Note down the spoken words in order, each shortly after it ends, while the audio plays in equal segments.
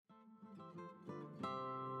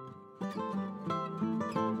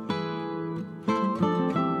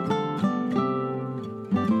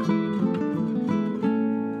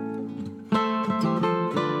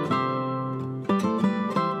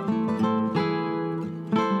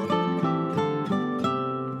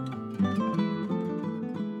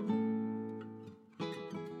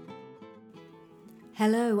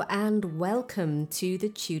Hello and welcome to the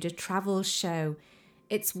Tudor Travel Show.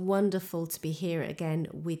 It's wonderful to be here again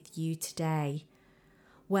with you today.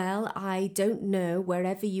 Well, I don't know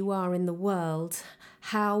wherever you are in the world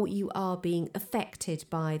how you are being affected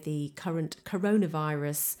by the current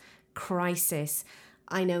coronavirus crisis.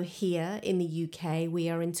 I know here in the UK we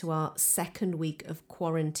are into our second week of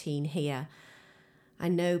quarantine here. I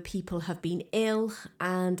know people have been ill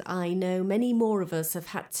and I know many more of us have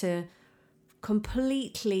had to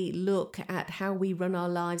completely look at how we run our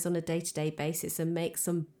lives on a day-to-day basis and make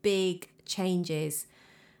some big changes.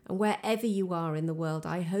 And wherever you are in the world,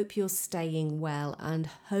 I hope you're staying well and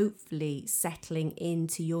hopefully settling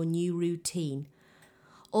into your new routine.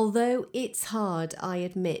 Although it's hard, I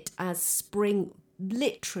admit, as spring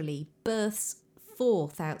literally bursts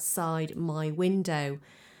forth outside my window.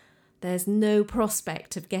 There's no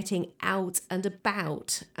prospect of getting out and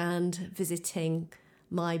about and visiting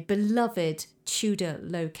my beloved Tudor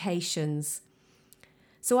locations.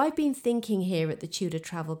 So I've been thinking here at the Tudor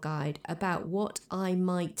Travel Guide about what I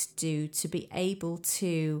might do to be able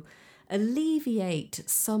to alleviate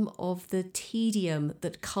some of the tedium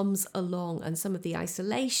that comes along and some of the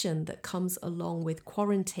isolation that comes along with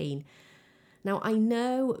quarantine. Now, I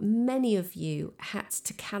know many of you had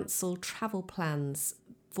to cancel travel plans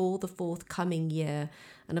for the forthcoming year.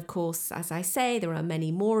 And of course, as I say, there are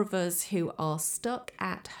many more of us who are stuck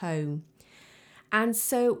at home. And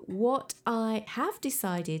so what I have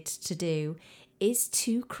decided to do is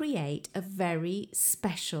to create a very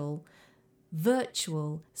special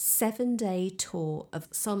virtual 7-day tour of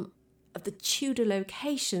some of the Tudor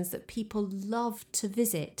locations that people love to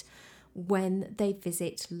visit when they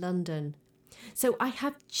visit London. So I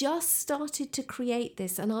have just started to create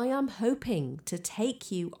this and I am hoping to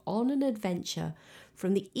take you on an adventure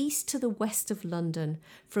from the east to the west of London,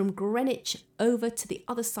 from Greenwich over to the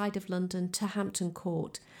other side of London to Hampton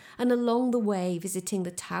Court, and along the way visiting the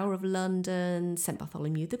Tower of London, St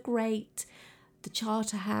Bartholomew the Great, the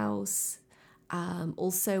Charterhouse,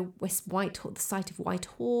 also Whitehall, the site of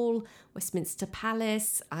Whitehall, Westminster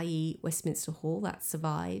Palace, i.e. Westminster Hall, that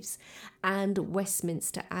survives, and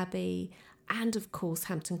Westminster Abbey, and of course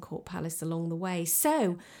Hampton Court Palace along the way.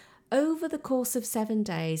 So over the course of 7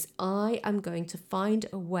 days, I am going to find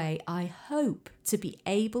a way, I hope, to be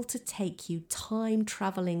able to take you time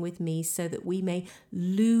travelling with me so that we may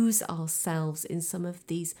lose ourselves in some of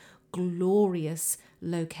these glorious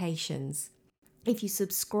locations. If you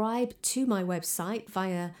subscribe to my website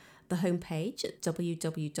via the homepage at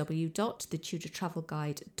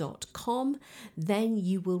www.thetudortravelguide.com, then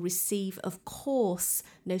you will receive, of course,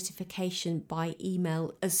 notification by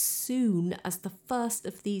email as soon as the first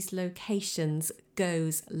of these locations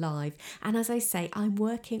goes live. And as I say, I'm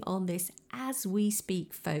working on this as we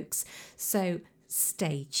speak, folks, so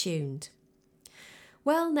stay tuned.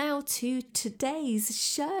 Well, now to today's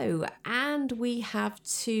show, and we have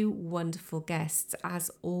two wonderful guests as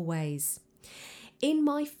always. In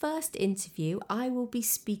my first interview, I will be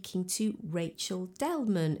speaking to Rachel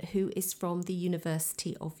Delman, who is from the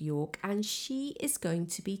University of York, and she is going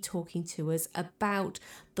to be talking to us about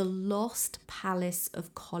the Lost Palace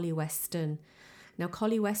of Collyweston. Now,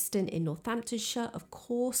 Collyweston in Northamptonshire, of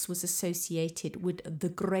course, was associated with the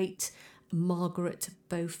great Margaret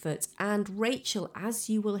Beaufort, and Rachel, as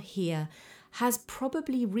you will hear, has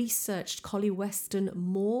probably researched Collyweston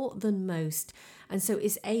more than most, and so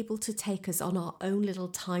is able to take us on our own little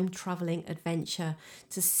time travelling adventure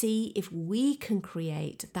to see if we can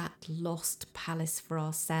create that lost palace for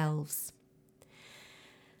ourselves.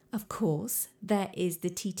 Of course, there is the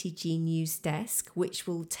TTG News Desk, which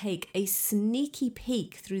will take a sneaky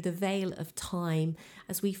peek through the veil of time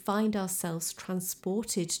as we find ourselves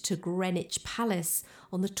transported to Greenwich Palace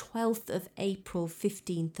on the 12th of April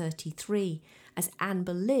 1533, as Anne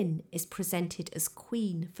Boleyn is presented as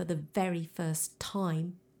Queen for the very first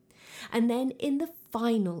time. And then in the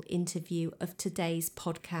final interview of today's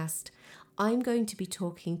podcast, I'm going to be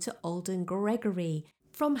talking to Alden Gregory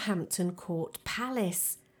from Hampton Court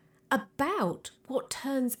Palace about what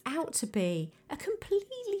turns out to be a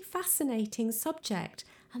completely fascinating subject,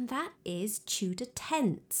 and that is Tudor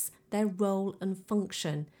tents, their role and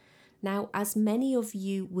function. Now, as many of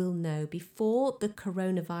you will know, before the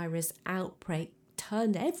coronavirus outbreak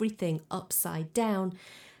turned everything upside down,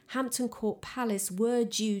 Hampton Court Palace were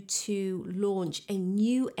due to launch a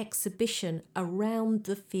new exhibition around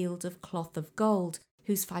the Field of Cloth of Gold,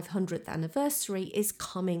 whose 500th anniversary is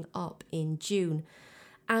coming up in June.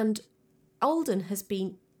 And Oldham has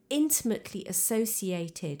been intimately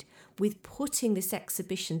associated with putting this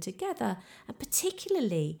exhibition together, and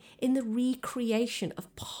particularly in the recreation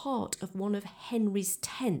of part of one of Henry's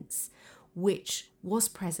tents, which was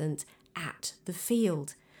present at the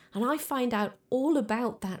field. And I find out all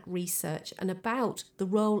about that research and about the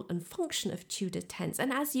role and function of Tudor tents.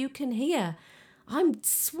 And as you can hear, I'm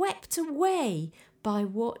swept away by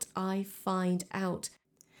what I find out.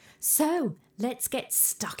 So let's get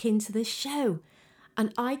stuck into the show.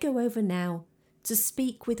 And I go over now to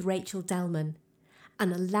speak with Rachel Delman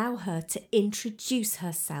and allow her to introduce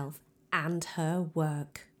herself and her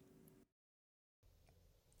work.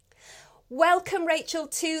 Welcome, Rachel,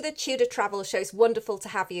 to the Tudor Travel Show. It's wonderful to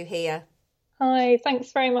have you here. Hi,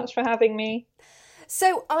 thanks very much for having me.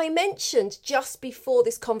 So I mentioned just before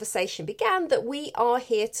this conversation began that we are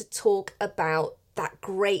here to talk about that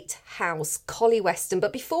great house, Collyweston.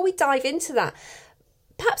 But before we dive into that,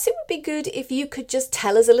 perhaps it would be good if you could just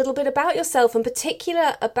tell us a little bit about yourself, in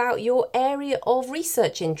particular about your area of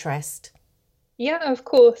research interest. Yeah, of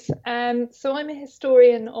course. So I'm a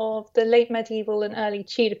historian of the late medieval and early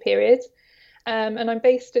Tudor period. And I'm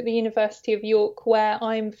based at the University of York, where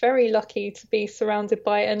I'm very lucky to be surrounded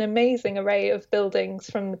by an amazing array of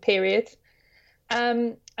buildings from the period.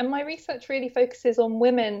 And my research really focuses on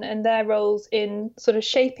women and their roles in sort of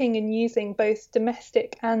shaping and using both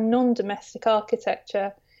domestic and non-domestic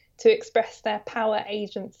architecture to express their power,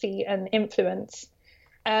 agency and influence.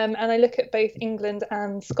 And I look at both England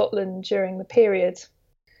and Scotland during the period.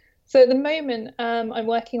 So at the moment, I'm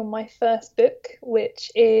working on my first book, which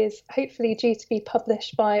is hopefully due to be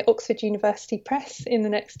published by Oxford University Press in the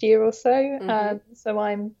next year or so. Mm-hmm. So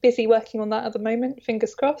I'm busy working on that at the moment,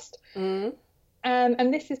 fingers crossed. Mm-hmm.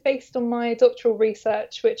 And this is based on my doctoral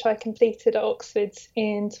research, which I completed at Oxford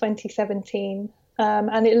in 2017.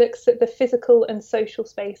 And it looks at the physical and social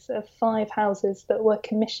space of 5 houses that were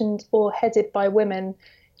commissioned or headed by women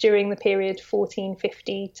during the period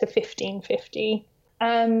 1450 to 1550.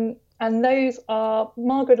 And those are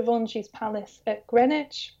Margaret of Anjou's palace at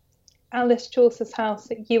Greenwich, Alice Chaucer's house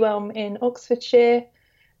at Ewelme in Oxfordshire,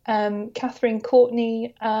 Catherine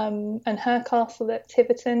Courtenay and her castle at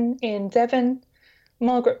Tiverton in Devon,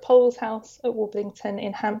 Margaret Pole's house at Warblington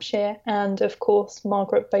in Hampshire, and of course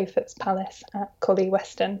Margaret Beaufort's palace at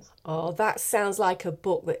Collyweston. Oh, that sounds like a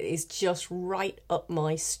book that is just right up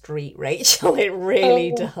my street, Rachel. It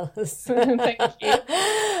really does. Thank you.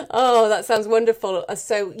 Oh, that sounds wonderful.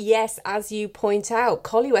 So yes, as you point out,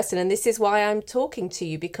 Collyweston, and this is why I'm talking to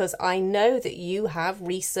you, because I know that you have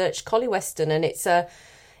researched Collyweston, and it's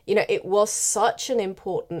it was such an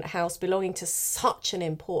important house belonging to such an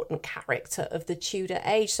important character of the Tudor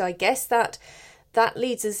age. So I guess that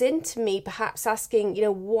leads us into me perhaps asking,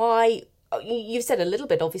 why. You've said a little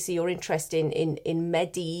bit, obviously, your interest in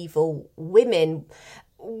medieval women.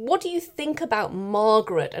 What do you think about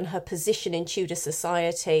Margaret and her position in Tudor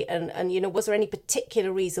society? And was there any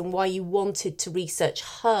particular reason why you wanted to research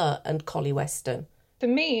her and Collyweston? For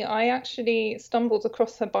me, I actually stumbled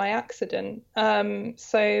across her by accident.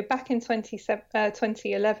 So back in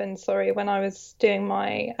 2011, when I was doing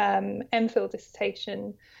my MPhil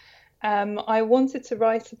dissertation, I wanted to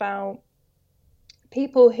write about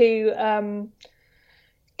people who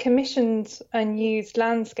commissioned and used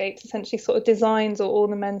landscapes, essentially sort of designs or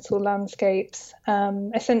ornamental landscapes,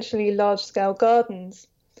 essentially large-scale gardens.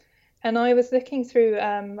 And I was looking through,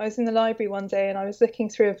 I was in the library one day and I was looking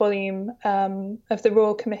through a volume of the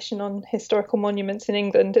Royal Commission on Historical Monuments in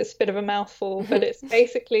England. It's a bit of a mouthful, but it's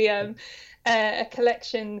basically a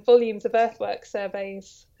collection, volumes of earthwork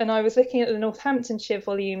surveys. And I was looking at the Northamptonshire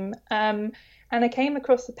volume and I came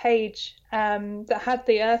across a page that had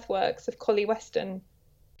the earthworks of Collyweston.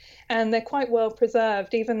 And they're quite well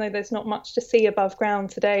preserved, even though there's not much to see above ground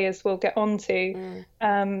today, as we'll get onto.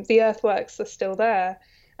 The earthworks are still there.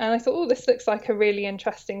 And I thought, this looks like a really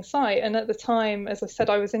interesting site. And at the time, as I said,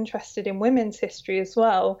 I was interested in women's history as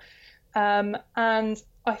well. And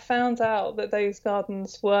I found out that those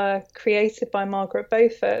gardens were created by Margaret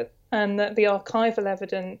Beaufort and that the archival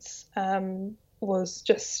evidence was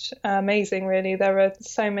just amazing, really. There are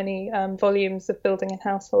so many volumes of building and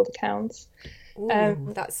household accounts.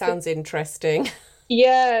 Ooh, that sounds interesting.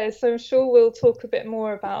 Yeah, so I'm sure we'll talk a bit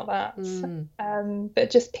more about that. But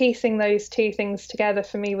just piecing those two things together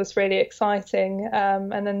for me was really exciting.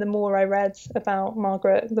 And then the more I read about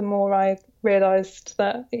Margaret, the more I realised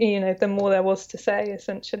that, the more there was to say,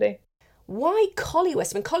 essentially. Why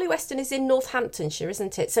Collyweston? And Collyweston is in Northamptonshire,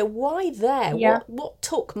 isn't it? So why there? Yeah. What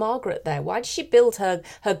took Margaret there? Why did she build her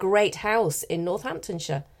great house in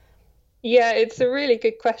Northamptonshire? Yeah, it's a really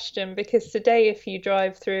good question because today, if you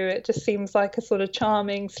drive through, it just seems like a sort of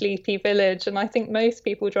charming, sleepy village. And I think most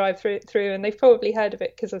people drive through and they've probably heard of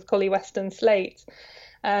it because of Collyweston Slate.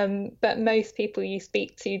 But most people you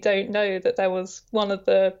speak to don't know that there was one of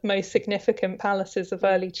the most significant palaces of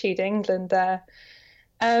early Tudor England there.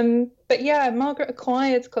 But yeah, Margaret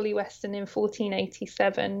acquired Collyweston in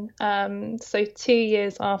 1487, so 2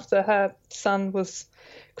 years after her son was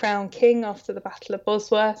crowned king after the Battle of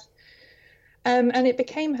Bosworth. And it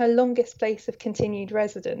became her longest place of continued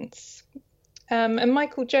residence. And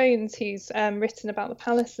Michael Jones, who's written about the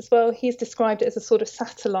palace as well, he's described it as a sort of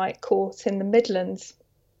satellite court in the Midlands.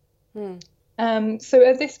 So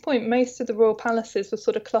at this point, most of the royal palaces were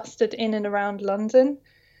sort of clustered in and around London.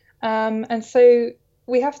 And so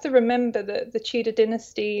we have to remember that the Tudor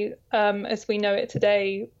dynasty, as we know it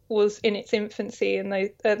today, was in its infancy and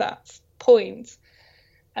at that point.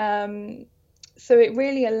 So it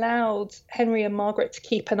really allowed Henry and Margaret to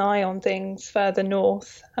keep an eye on things further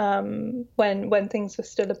north when things were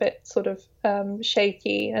still a bit sort of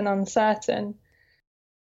shaky and uncertain.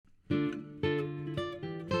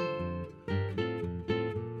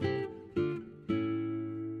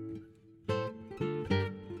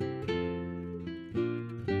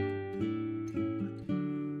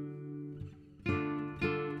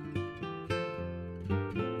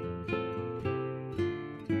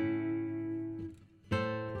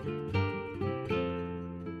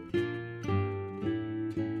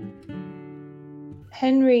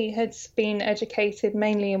 Henry had been educated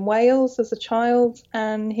mainly in Wales as a child,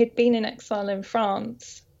 and he'd been in exile in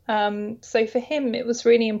France. So for him, it was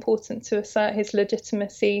really important to assert his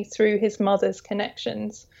legitimacy through his mother's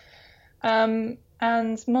connections. And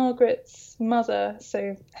Margaret's mother,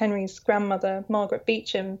 so Henry's grandmother, Margaret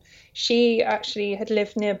Beauchamp, she actually had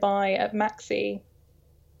lived nearby at Maxey.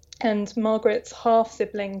 And Margaret's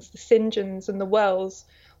half-siblings, the St Johns and the Wells,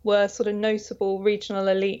 were sort of notable regional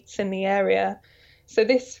elites in the area. So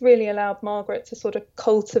this really allowed Margaret to sort of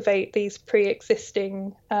cultivate these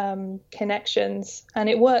pre-existing connections, and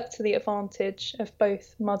it worked to the advantage of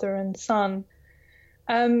both mother and son.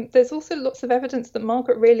 There's also lots of evidence that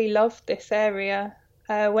Margaret really loved this area.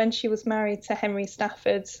 When she was married to Henry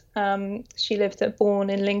Stafford, she lived at Bourne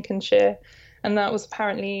in Lincolnshire, and that was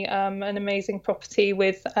apparently an amazing property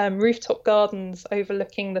with rooftop gardens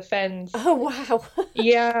overlooking the fens. Oh, wow.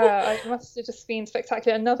 Yeah, it must have just been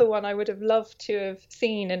spectacular. Another one I would have loved to have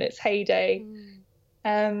seen in its heyday.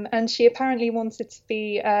 And she apparently wanted to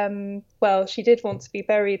be, she did want to be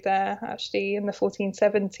buried there, actually, in the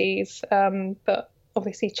 1470s, but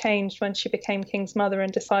obviously changed when she became King's mother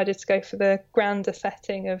and decided to go for the grander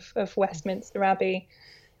setting of Westminster Abbey.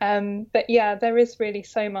 But yeah, there is really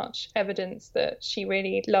so much evidence that she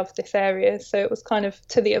really loved this area. So it was kind of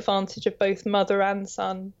to the advantage of both mother and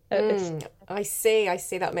son at this. I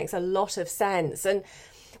see. That makes a lot of sense. And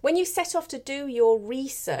when you set off to do your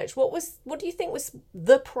research, what do you think was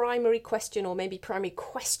the primary question, or maybe primary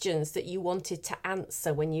questions, that you wanted to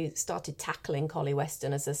answer when you started tackling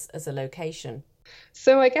Collyweston as a location?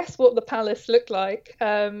 So I guess what the palace looked like,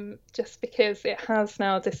 just because it has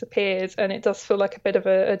now disappeared, and it does feel like a bit of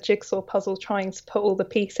a jigsaw puzzle trying to put all the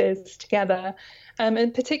pieces together,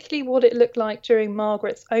 and particularly what it looked like during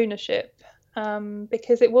Margaret's ownership,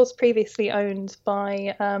 because it was previously owned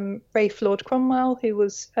by Ralph Lord Cromwell, who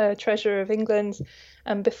was Treasurer of England,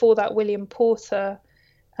 and before that William Porter,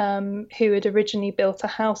 who had originally built a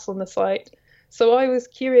house on the site. So I was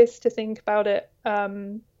curious to think about it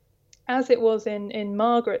as it was in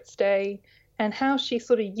Margaret's day, and how she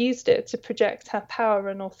sort of used it to project her power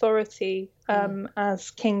and authority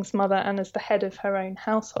as King's mother and as the head of her own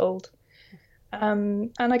household.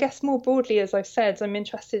 And I guess more broadly, as I've said, I'm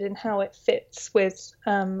interested in how it fits with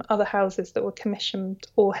other houses that were commissioned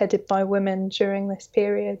or headed by women during this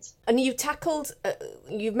period. And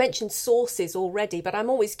you've mentioned sources already, but I'm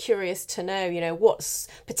always curious to know, what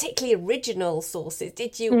particularly original sources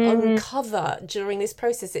did you uncover during this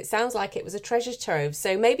process? It sounds like it was a treasure trove.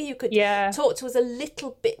 So maybe you could talk to us a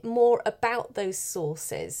little bit more about those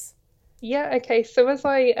sources. Yeah, okay. So as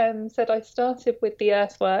I said, I started with the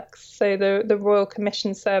earthworks, so the Royal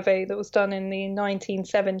Commission survey that was done in the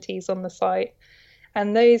 1970s on the site.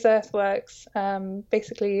 And those earthworks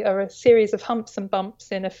basically are a series of humps and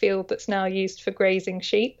bumps in a field that's now used for grazing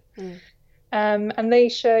sheep. And they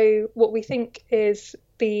show what we think is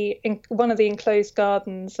one of the enclosed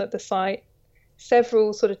gardens at the site,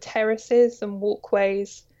 several sort of terraces and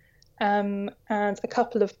walkways, and a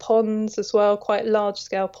couple of ponds as well, quite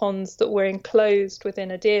large-scale ponds that were enclosed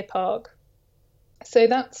within a deer park. So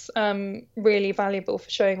that's really valuable for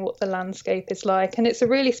showing what the landscape is like. And it's a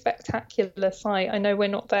really spectacular site. I know we're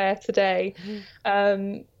not there today,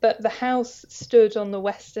 but the house stood on the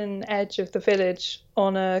western edge of the village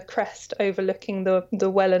on a crest overlooking the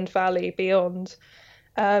Welland Valley beyond.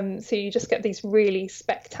 So you just get these really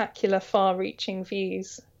spectacular, far-reaching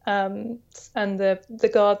views. And the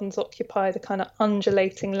gardens occupy the kind of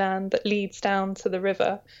undulating land that leads down to the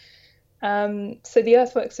river. So the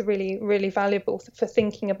earthworks are really, really valuable for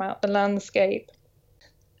thinking about the landscape.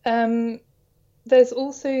 There's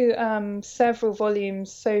also several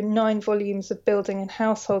volumes, so 9 volumes of building and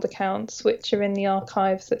household accounts, which are in the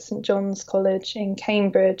archives at St John's College in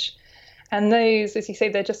Cambridge. And those, as you say,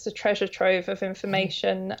 they're just a treasure trove of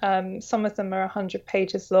information. Some of them are 100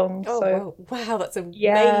 pages long. Oh, so, wow, that's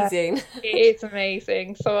amazing. Yeah, it is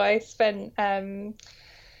amazing. So I spent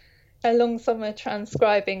a long summer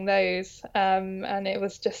transcribing those, and it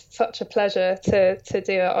was just such a pleasure to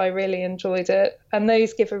do it. I really enjoyed it, and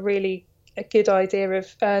those give a good idea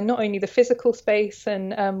of not only the physical space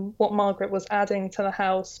and what Margaret was adding to the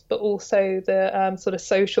house, but also the sort of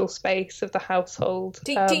social space of the household.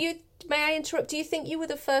 May I interrupt? Do you think you were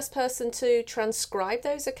the first person to transcribe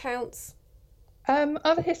those accounts?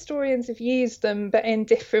 Other historians have used them, but in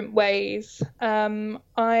different ways.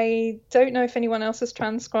 I don't know if anyone else has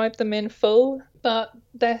transcribed them in full, but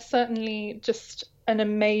they're certainly just an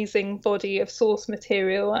amazing body of source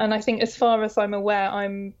material. And I think, as far as I'm aware,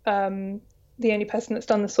 I'm the only person that's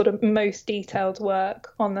done the sort of most detailed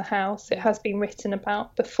work on the house. It has been written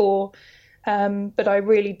about before, but I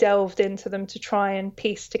really delved into them to try and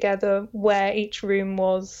piece together where each room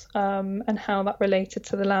was, and how that related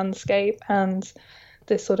to the landscape and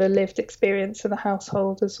the sort of lived experience of the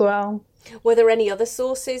household as well. Were there any other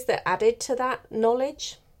sources that added to that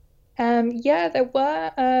knowledge? Yeah, there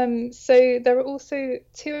were. So there are also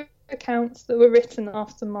 2 accounts that were written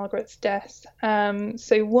after Margaret's death.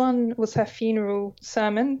 So one was her funeral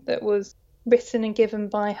sermon that was written and given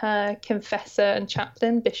by her confessor and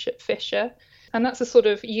chaplain, Bishop Fisher. And that's a sort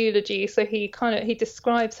of eulogy. So he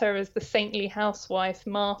describes her as the saintly housewife,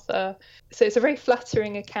 Martha. So it's a very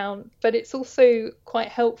flattering account, but it's also quite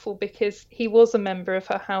helpful because he was a member of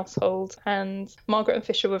her household and Margaret and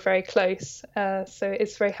Fisher were very close. So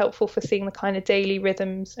it's very helpful for seeing the kind of daily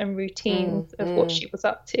rhythms and routines of what she was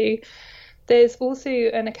up to. There's also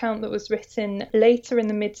an account that was written later in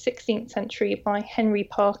the mid-16th century by Henry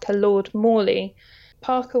Parker, Lord Morley.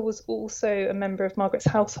 Parker was also a member of Margaret's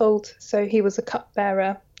household, so he was a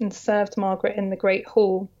cupbearer and served Margaret in the Great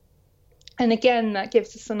Hall. And again, that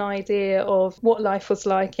gives us an idea of what life was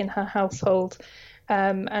like in her household,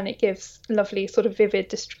 and it gives lovely sort of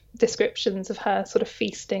vivid descriptions of her sort of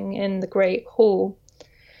feasting in the Great Hall.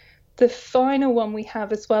 The final one we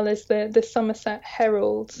have as well is the Somerset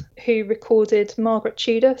Herald, who recorded Margaret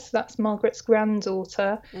Tudor, so that's Margaret's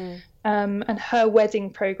granddaughter, and her wedding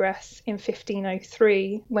progress in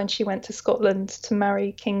 1503 when she went to Scotland to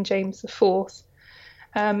marry King James IV.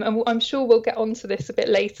 And I'm sure we'll get onto this a bit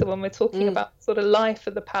later when we're talking about sort of life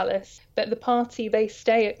at the palace. But the party, they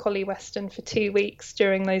stay at Collyweston for 2 weeks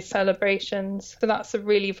during those celebrations. So that's a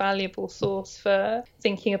really valuable source for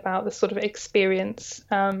thinking about the sort of experience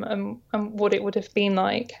and what it would have been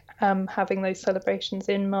like having those celebrations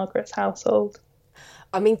in Margaret's household.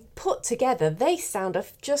 I mean, put together, they sound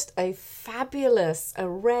of just a fabulous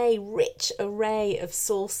rich array of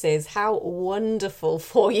sources. How wonderful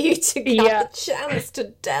for you to get the chance to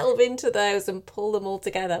delve into those and pull them all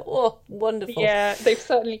together. Oh, wonderful. Yeah, they've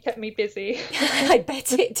certainly kept me busy. I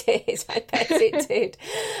bet it did.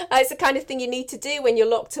 It's the kind of thing you need to do when you're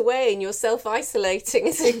locked away and you're self-isolating,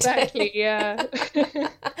 isn't it? Exactly, yeah.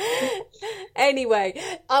 Anyway,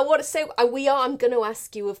 I'm going to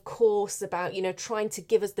ask you, of course, about, trying to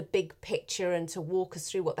give us the big picture and to walk us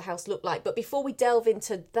through what the house looked like. But before we delve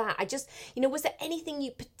into that, I just, was there anything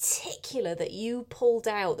particular that you pulled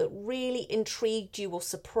out that really intrigued you or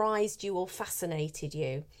surprised you or fascinated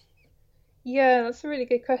you? Yeah, that's a really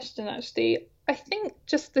good question, actually. I think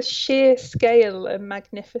just the sheer scale and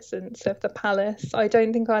magnificence of the palace. I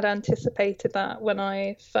don't think I'd anticipated that when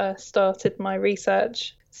I first started my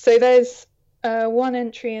research. So there's one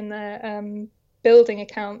entry in there building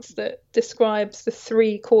accounts that describes the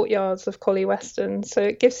 3 courtyards of Collyweston. So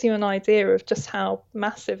it gives you an idea of just how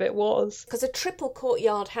massive it was. Because a triple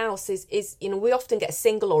courtyard house is, you know, we often get a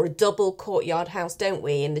single or a double courtyard house, don't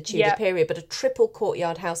we, in the Tudor period? But a triple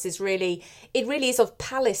courtyard house is really is of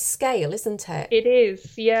palace scale, isn't it? It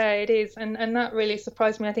is, yeah, it is. And that really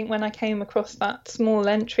surprised me. I think when I came across that small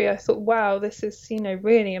entry, I thought, wow, this is, you know,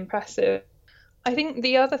 really impressive. I think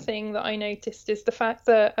the other thing that I noticed is the fact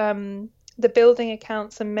that the building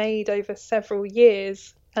accounts are made over several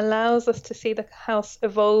years allows us to see the house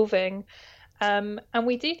evolving. And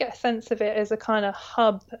we do get a sense of it as a kind of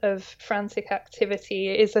hub of frantic activity.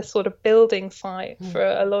 It is a sort of building site for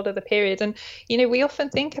a lot of the period. And, you know, we often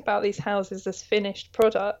think about these houses as finished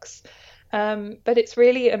products. But it's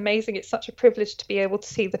really amazing. It's such a privilege to be able to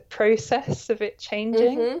see the process of it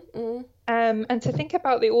changing. And to think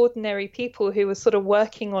about the ordinary people who were sort of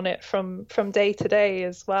working on it from day to day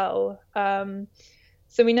as well.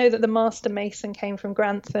 So we know that the master mason came from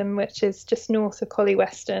Grantham, which is just north of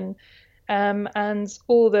Collyweston. And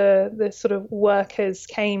all the sort of workers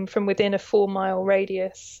came from within a 4-mile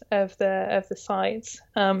radius of the site.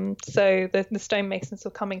 So the stonemasons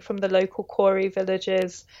were coming from the local quarry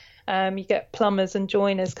villages. You get plumbers and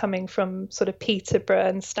joiners coming from sort of Peterborough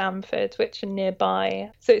and Stamford, which are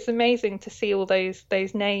nearby. So it's amazing to see all those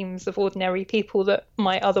names of ordinary people that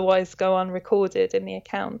might otherwise go unrecorded in the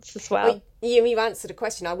accounts as well. You answered a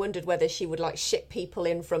question. I wondered whether she would like ship people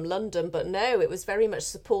in from London, but no, it was very much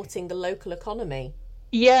supporting the local economy.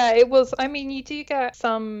 Yeah, it was. I mean, you do get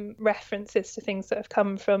some references to things that have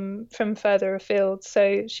come from further afield.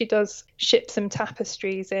 So she does ship some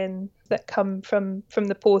tapestries in that come from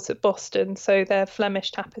the port at Boston. So they're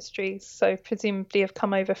Flemish tapestries. So presumably have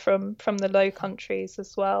come over from the Low Countries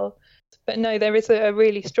as well. But no, there is a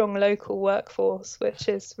really strong local workforce, which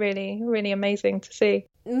is really, really amazing to see.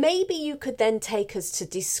 Maybe you could then take us to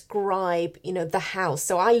describe, you know, the house.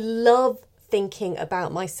 So I love thinking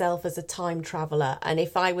about myself as a time traveller, and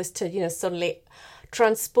if I was to, you know, suddenly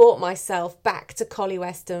transport myself back to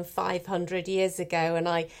Collyweston 500 years ago, and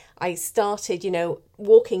I started, you know,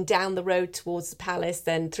 walking down the road towards the palace,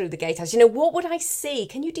 then through the gatehouse, you know, what would I see?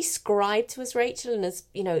 Can you describe to us, Rachel, and as,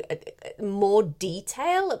 you know, more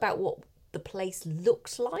detail about what the place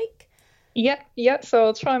looked like? Yeah, so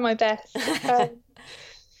I'll try my best.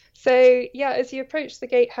 So, yeah, as you approach the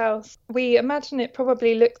gatehouse, we imagine it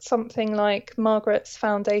probably looked something like Margaret's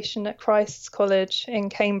foundation at Christ's College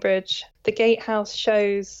in Cambridge. The gatehouse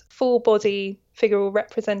shows full body figural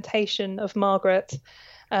representation of Margaret,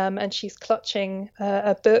 and she's clutching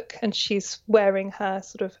a book, and she's wearing her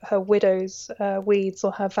sort of her widow's weeds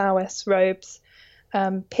or her vowess robes,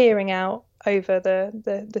 peering out over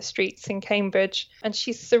the streets in Cambridge, and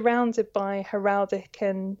she's surrounded by heraldic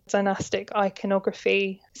and dynastic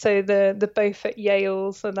iconography. So the Beaufort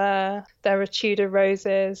Yales are there are Tudor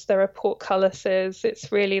roses, there are portcullises.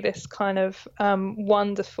 It's really this kind of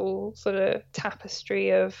wonderful sort of tapestry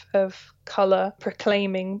of colour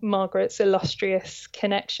proclaiming Margaret's illustrious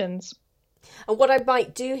connections. And what I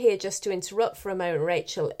might do here, just to interrupt for a moment,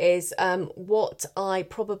 Rachel, is what I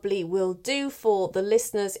probably will do for the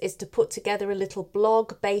listeners is to put together a little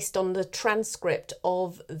blog based on the transcript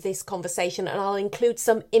of this conversation, and I'll include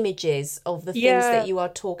some images of the things that you are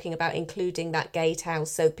talking about, including that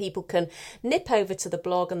gatehouse, so people can nip over to the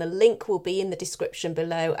blog, and the link will be in the description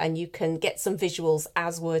below, and you can get some visuals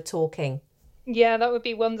as we're talking. Yeah, that would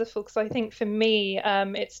be wonderful, because I think for me,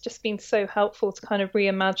 it's just been so helpful to kind of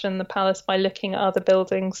reimagine the palace by looking at other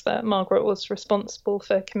buildings that Margaret was responsible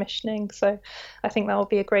for commissioning. So I think that will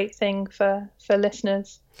be a great thing for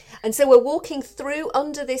listeners. And so we're walking through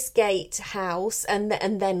under this gatehouse, and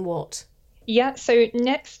then what? Yeah, so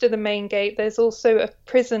next to the main gate, there's also a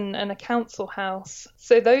prison and a council house.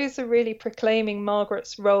 So those are really proclaiming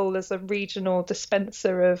Margaret's role as a regional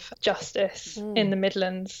dispenser of justice in the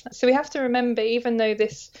Midlands. So we have to remember, even though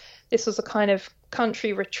this was a kind of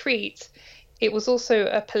country retreat, it was also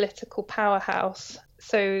a political powerhouse.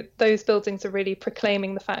 So those buildings are really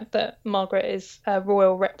proclaiming the fact that Margaret is a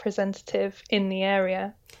royal representative in the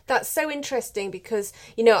area. That's so interesting, because,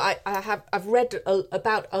 you know, I've read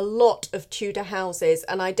about a lot of Tudor houses,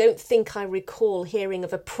 and I don't think I recall hearing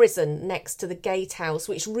of a prison next to the gatehouse,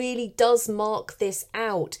 which really does mark this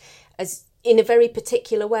out as in a very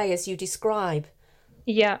particular way, as you describe.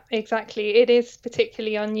 Yeah, exactly. It is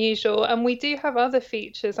particularly unusual, and we do have other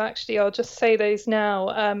features. Actually, I'll just say those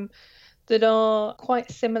now. That are quite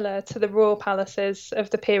similar to the royal palaces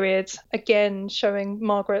of the period, again showing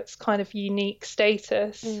Margaret's kind of unique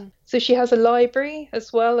status. So she has a library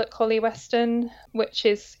as well at Collyweston, which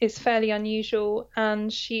is fairly unusual.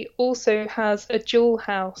 And she also has a jewel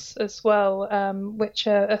house as well, which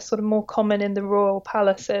are sort of more common in the royal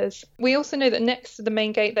palaces. We also know that next to the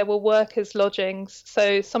main gate there were workers' lodgings.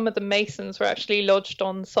 So some of the masons were actually lodged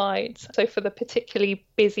on site. So for the particularly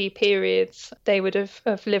busy periods, they would have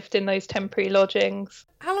lived in those temporary lodgings.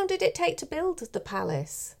 How long did it take to build the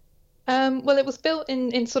palace? Well, it was built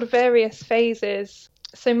in sort of various phases.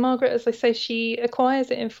 So Margaret, as I say, she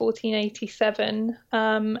acquires it in 1487,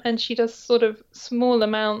 and she does sort of small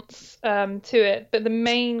amounts to it. But the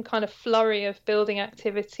main kind of flurry of building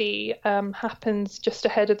activity happens just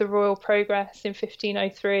ahead of the royal progress in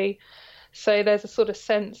 1503. So there's a sort of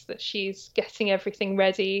sense that she's getting everything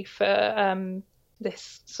ready for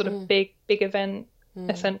this sort of big event,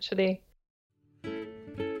 essentially.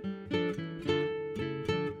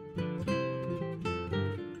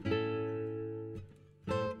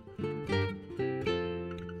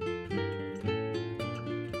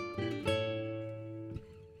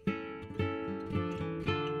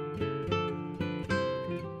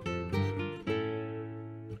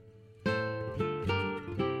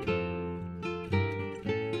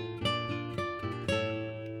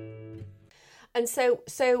 And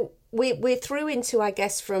so we're through into, I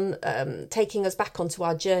guess, from taking us back onto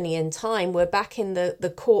our journey in time. We're back in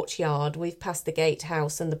the courtyard. We've passed the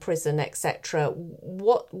gatehouse and the prison, etc.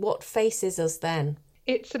 What faces us then?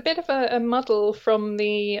 It's a bit of a muddle from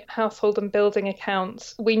the household and building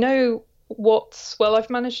accounts. We know I've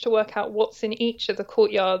managed to work out what's in each of the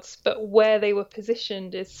courtyards, but where they were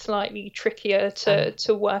positioned is slightly trickier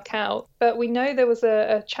to work out. But we know there was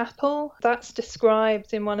a chapel that's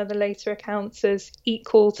described in one of the later accounts as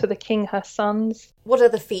equal to the king her sons. What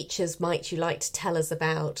other features might you like to tell us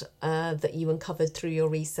about that you uncovered through your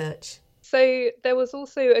research? So there was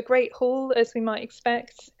also a great hall, as we might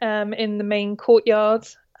expect, in the main courtyard.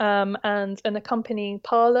 And an accompanying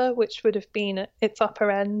parlour, which would have been at its upper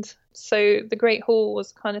end. So the Great Hall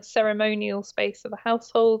was kind of ceremonial space of the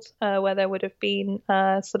household, where there would have been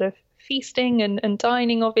sort of feasting and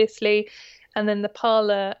dining, obviously. And then the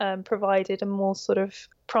parlour provided a more sort of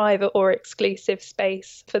private or exclusive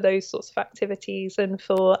space for those sorts of activities and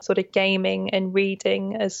for sort of gaming and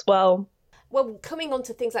reading as well. Well, coming on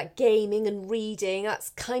to things like gaming and reading, that's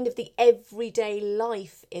kind of the everyday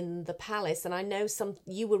life in the palace. And I know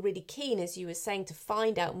you were really keen, as you were saying, to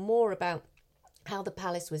find out more about how the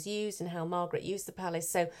palace was used and how Margaret used the palace.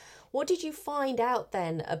 So what did you find out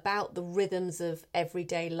then about the rhythms of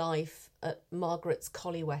everyday life at Margaret's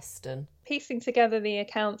Collyweston? Piecing together the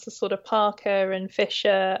accounts of sort of Parker and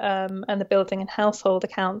Fisher and the building and household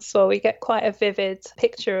accounts, well, we get quite a vivid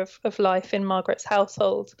picture of life in Margaret's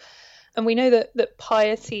household. And we know that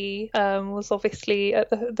piety was obviously at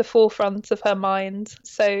the forefront of her mind.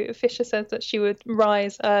 So Fisher says that she would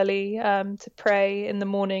rise early to pray in the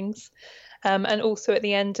mornings, and also at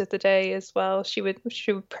the end of the day as well. She would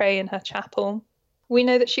pray in her chapel. We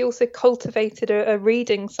know that she also cultivated a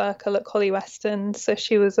reading circle at Collyweston. So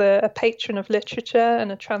she was a patron of literature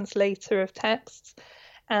and a translator of texts.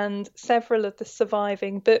 And several of the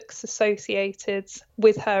surviving books associated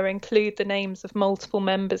with her include the names of multiple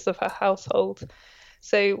members of her household.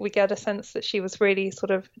 So we get a sense that she was really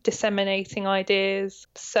sort of disseminating ideas,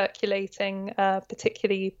 circulating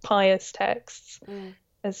particularly pious texts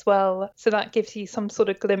as well. So that gives you some sort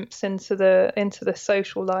of glimpse into the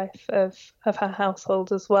social life of her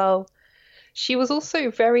household as well. She was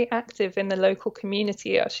also very active in the local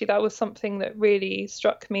community, actually. That was something that really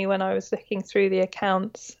struck me when I was looking through the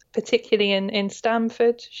accounts, particularly in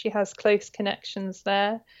Stamford. She has close connections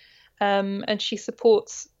there, and she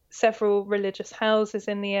supports several religious houses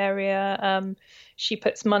in the area. She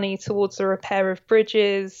puts money towards the repair of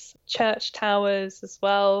bridges, church towers as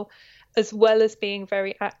well as being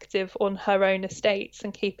very active on her own estates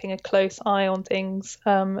and keeping a close eye on things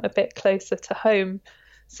a bit closer to home.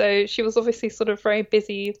 So she was obviously sort of very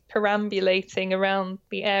busy perambulating around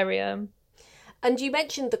the area. And you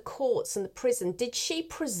mentioned the courts and the prison. Did she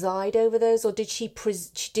preside over those, or did she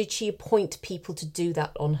appoint people to do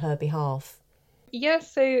that on her behalf?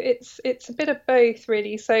 Yes, so it's a bit of both,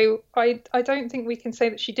 really. So I don't think we can say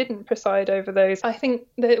that she didn't preside over those. I think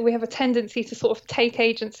that we have a tendency to sort of take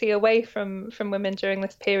agency away from women during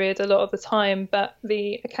this period a lot of the time. But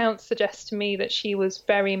the accounts suggest to me that she was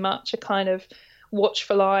very much a kind of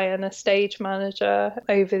watchful eye and a stage manager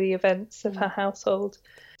over the events of her household.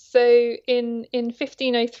 So in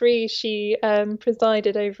 1503, she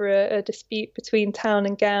presided over a dispute between Town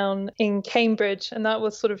and Gown in Cambridge, and that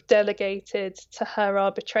was sort of delegated to her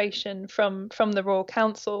arbitration from the Royal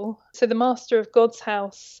Council. So the Master of God's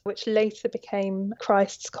House, which later became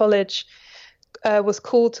Christ's College, was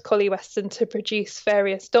called to Collyweston to produce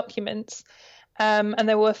various documents, and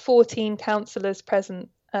there were 14 councillors present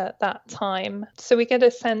at that time. So we get a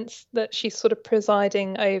sense that she's sort of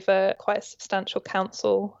presiding over quite a substantial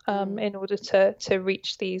council in order to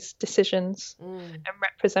reach these decisions and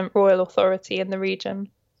represent royal authority in the region.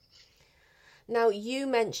 Now, you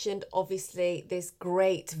mentioned, obviously, this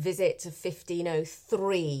great visit of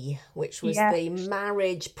 1503, which was the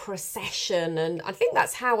marriage procession. And I think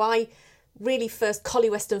that's how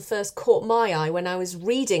Collyweston first caught my eye when I was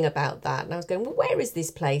reading about that. And I was going, well, where is this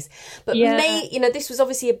place? But this was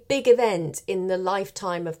obviously a big event in the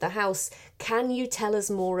lifetime of the house. Can you tell us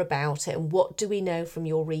more about it, and what do we know from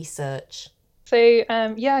your research? So,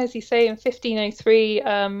 as you say, in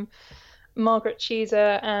 1503, Margaret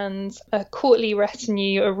Tudor and a courtly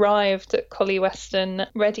retinue arrived at Collyweston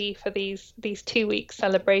ready for these 2-week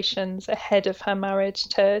celebrations ahead of her marriage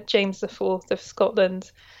to James IV of Scotland.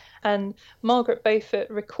 And Margaret Beaufort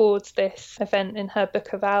records this event in her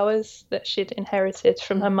Book of Hours that she'd inherited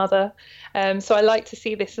from her mother. So I like to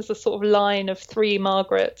see this as a sort of line of 3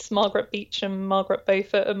 Margarets: Margaret Beauchamp, Margaret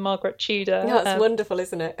Beaufort and Margaret Tudor. Yeah, it's wonderful,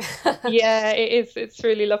 isn't it? Yeah, it is. It's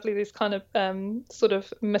really lovely, these kind of sort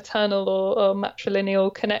of maternal or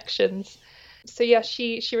matrilineal connections. So yeah,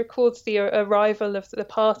 she records the arrival of the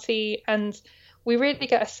party, and we really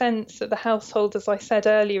get a sense that the household, as I said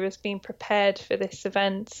earlier, has been prepared for this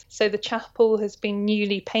event. So the chapel has been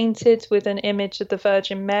newly painted with an image of the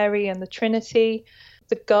Virgin Mary and the Trinity.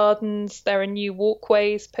 The gardens, there are new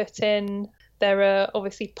walkways put in. There are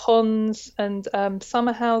obviously ponds and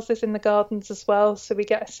summer houses in the gardens as well. So we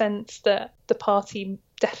get a sense that the party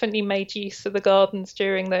definitely made use of the gardens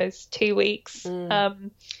during those 2 weeks.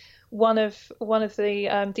 One of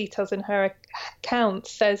the details in her account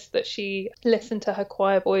says that she listened to her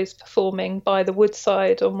choir boys performing by the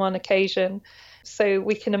woodside on one occasion. So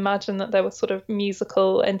we can imagine that there was sort of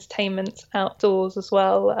musical entertainment outdoors as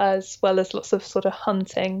well as lots of sort of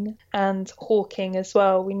hunting and hawking as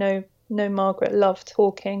well. We know Margaret loved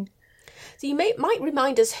hawking. So you might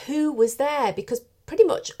remind us who was there, because pretty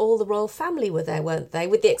much all the royal family were there, weren't they?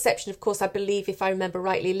 With the exception, of course, I believe, if I remember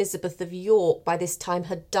rightly, Elizabeth of York by this time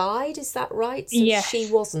had died. Is that right? So yes. She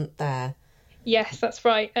wasn't there. Yes, that's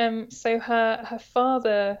right. So her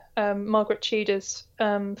father, Margaret Tudor's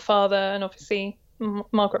father, and obviously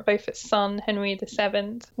Margaret Beaufort's son, Henry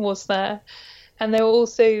VII, was there. And there were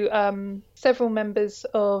also several members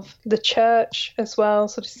of the church as well,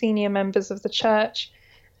 sort of senior members of the church,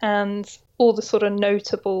 and all the sort of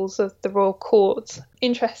notables of the royal court.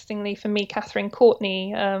 Interestingly for me, Catherine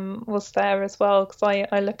Courtney was there as well, because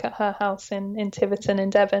I look at her house in Tiverton in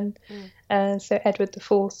Devon, so Edward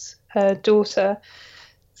IV's daughter.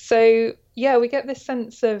 So yeah, we get this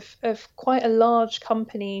sense of quite a large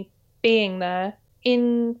company being there.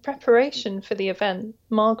 In preparation for the event,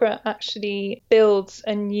 Margaret actually builds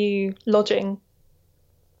a new lodging,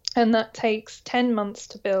 and that takes 10 months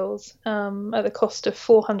to build at the cost of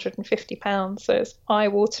 £450. So it's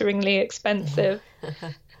eye-wateringly expensive.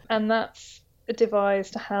 And that's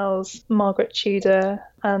devised to house Margaret Tudor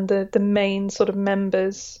and the main sort of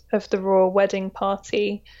members of the royal wedding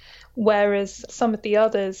party, whereas some of the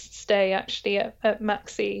others stay actually at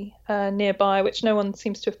Maxey nearby, which no one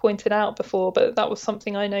seems to have pointed out before, but that was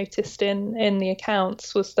something I noticed in the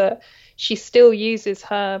accounts, was that she still uses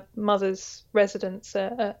her mother's residence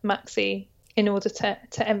at Maxey in order to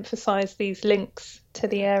emphasise these links to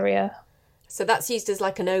the area. So that's used as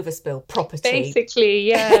like an overspill property. Basically,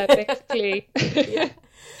 yeah, basically. Yeah.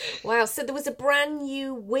 Wow, so there was a brand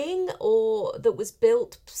new wing that was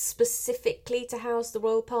built specifically to house the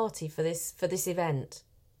royal party for this event?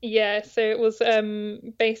 Yeah, so it was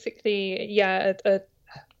basically,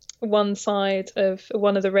 one side of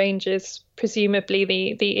one of the ranges,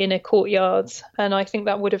 presumably the inner courtyards, and I think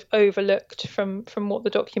that would have overlooked, from what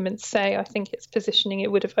the documents say, I think its positioning,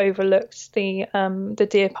 it would have overlooked the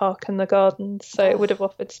deer park and the gardens, so it would have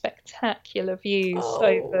offered spectacular views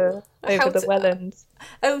over the Wellands.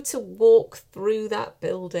 To walk through that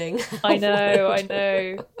building. I know.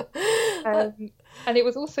 And it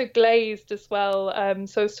was also glazed as well.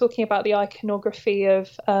 So I was talking about the iconography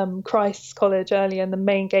of Christ's College earlier, and the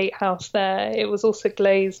main gatehouse there. It was also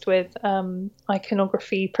glazed with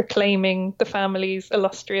iconography proclaiming the family's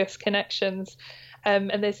illustrious connections.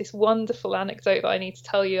 And there's this wonderful anecdote that I need to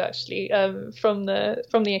tell you, actually, from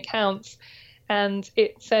the accounts. and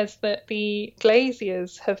it says that the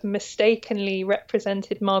glaziers have mistakenly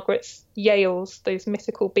represented Margaret's Yales, those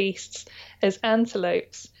mythical beasts, as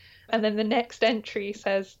antelopes. And then the next entry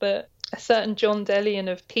says that a certain John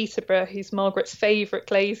Delian of Peterborough, who's Margaret's favourite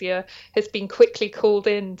glazier, has been quickly called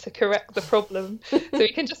in to correct the problem. So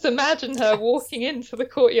you can just imagine her walking into the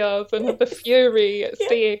courtyard and the fury at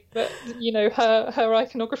seeing that, you know, her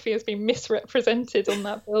iconography has been misrepresented on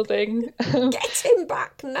that building. Get him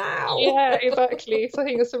back now. Yeah, exactly. So I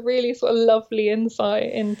think it's a really sort of lovely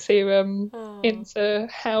insight into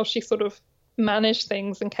how she sort of managed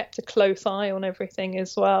things and kept a close eye on everything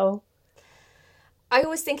as well. I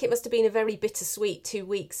always think it must have been a very bittersweet 2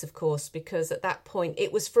 weeks, of course, because at that point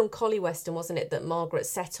it was from Collyweston, wasn't it, that Margaret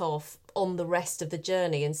set off on the rest of the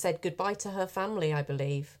journey and said goodbye to her family, I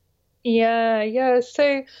believe. Yeah.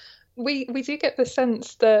 So we do get the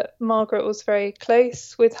sense that Margaret was very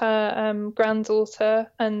close with her granddaughter,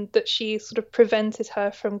 and that she sort of prevented her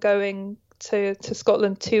from going to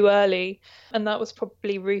Scotland too early, and that was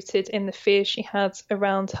probably rooted in the fears she had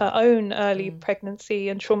around her own early pregnancy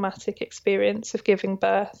and traumatic experience of giving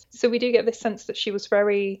birth. So we do get this sense that she was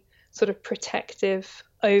very sort of protective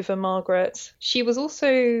over Margaret.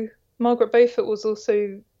 Margaret Beaufort was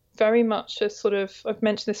also very much a sort of, I've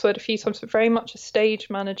mentioned this word a few times, but very much a stage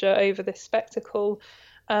manager over this spectacle.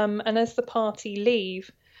 And as the party leave,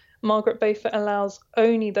 Margaret Beaufort allows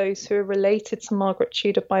only those who are related to Margaret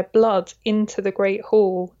Tudor by blood into the Great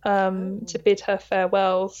Hall to bid her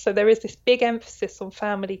farewell. So there is this big emphasis on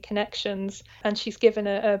family connections, and she's given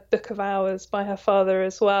a book of hours by her father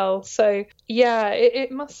as well. So yeah,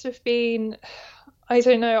 it must have been, I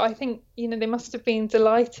don't know, I think, you know, they must have been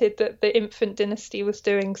delighted that the infant dynasty was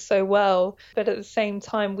doing so well, but at the same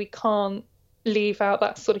time we can't leave out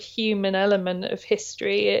that sort of human element of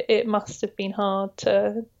history. It must have been hard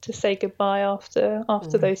to say goodbye after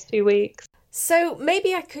those 2 weeks. So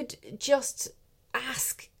maybe I could just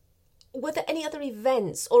ask, were there any other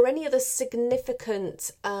events or any other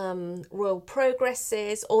significant royal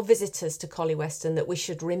progresses or visitors to Collyweston that we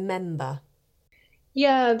should remember?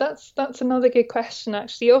 Yeah, that's another good question,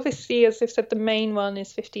 actually. Obviously, as I've said, the main one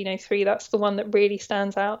is 1503. That's the one that really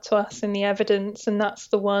stands out to us in the evidence, and that's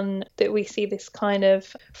the one that we see this kind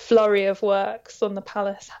of flurry of works on the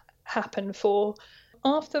palace happen for.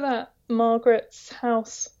 After that, Margaret's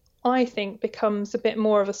house, I think, becomes a bit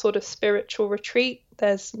more of a sort of spiritual retreat.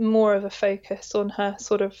 There's more of a focus on her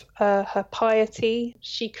sort of her piety.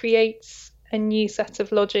 She creates a new set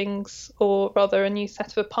of lodgings, or rather a new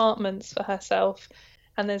set of apartments for herself,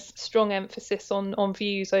 and there's strong emphasis on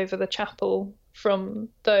views over the chapel from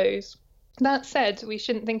those. That said, we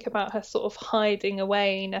shouldn't think about her sort of hiding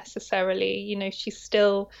away necessarily. You know, she's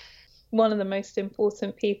still one of the most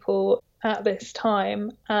important people at this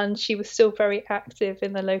time, and she was still very active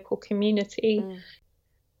in the local community.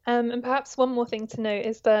 And perhaps one more thing to note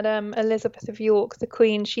is that Elizabeth of York, the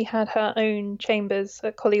Queen, she had her own chambers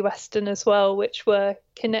at Collyweston as well, which were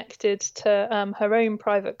connected to her own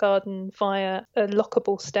private garden via a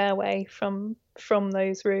lockable stairway from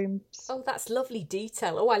those rooms. Oh, that's lovely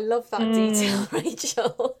detail. Oh, I love that detail,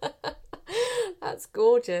 Rachel. That's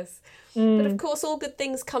gorgeous. But of course, all good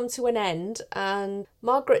things come to an end, and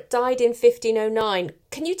Margaret died in 1509.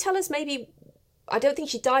 Can you tell us maybe, I don't think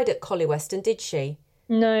she died at Collyweston, did she?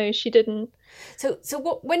 No, she didn't. So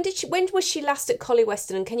when was she last at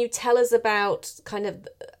Collyweston, and can you tell us about kind of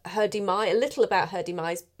her demise, a little about her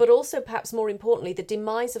demise, but also perhaps more importantly, the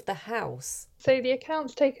demise of the house? So the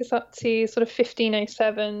accounts take us up to sort of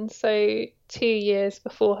 1507, so 2 years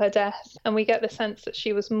before her death, and we get the sense that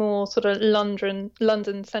she was more sort of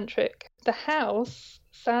London-centric. The house,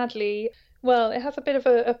 sadly, well, it has a bit of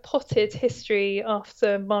a potted history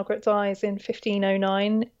after Margaret dies in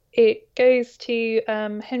 1509. It goes to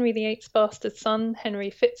Henry VIII's bastard son, Henry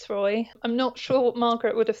Fitzroy. I'm not sure what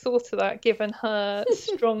Margaret would have thought of that, given her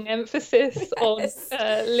strong emphasis on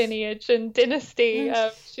lineage and dynasty.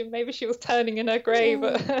 Maybe she was turning in her grave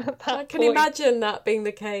at that I can point. imagine that being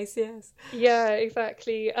the case, yes. Yeah,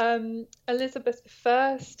 exactly. Elizabeth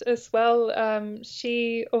I as well,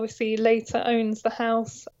 she obviously later owns the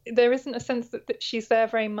house. There isn't a sense that she's there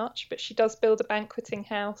very much, but she does build a banqueting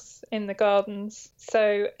house in the gardens.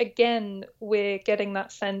 So again, we're getting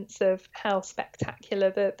that sense of how spectacular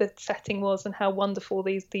the setting was and how wonderful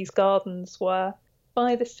these gardens were.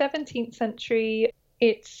 By the 17th century,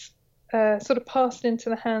 it's sort of passed into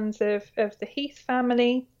the hands of the Heath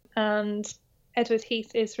family, and Edward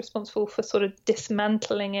Heath is responsible for sort of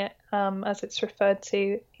dismantling it, as it's referred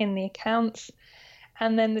to in the accounts.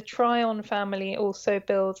 And then the Tryon family also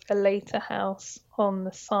builds a later house on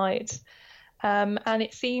the site. And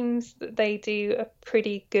it seems that they do a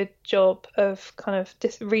pretty good job of kind of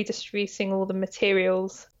redistributing all the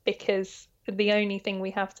materials, because the only thing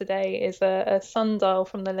we have today is a sundial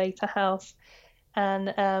from the later house and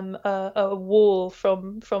a wall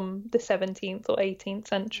from the 17th or 18th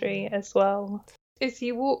century as well. As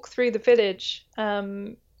you walk through the village,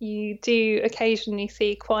 you do occasionally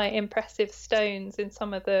see quite impressive stones in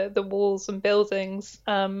some of the walls and buildings.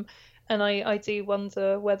 And I do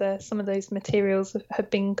wonder whether some of those materials have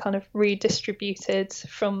been kind of redistributed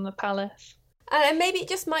from the palace. And maybe it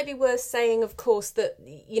just might be worth saying, of course, that,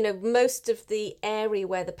 you know, most of the area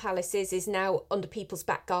where the palace is now under people's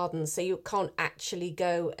back gardens, so you can't actually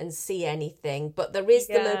go and see anything. But there is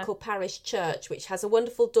the local parish church, which has a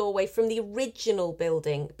wonderful doorway from the original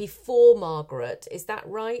building before Margaret. Is that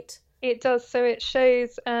right? It does. So it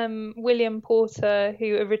shows William Porter,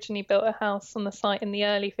 who originally built a house on the site in the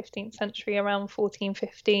early 15th century, around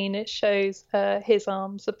 1415. It shows his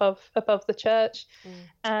arms above the church,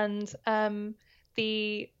 and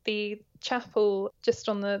the chapel just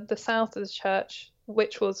on the south of the church,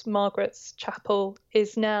 which was Margaret's chapel,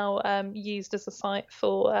 is now used as a site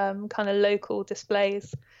for kind of local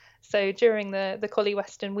displays. So during the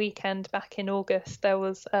Collyweston weekend back in August, there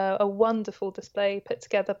was a wonderful display put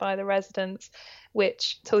together by the residents,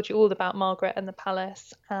 which told you all about Margaret and the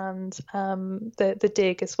palace, and the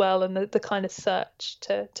dig as well, and the kind of search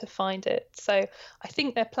to find it. So I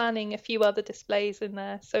think they're planning a few other displays in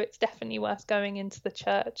there, so it's definitely worth going into the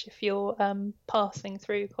church if you're passing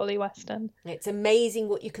through Collyweston. It's amazing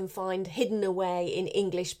what you can find hidden away in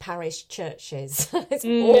English parish churches. It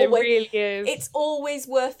really is. It's always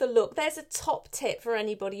worth a look. There's a top tip for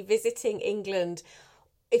anybody visiting England.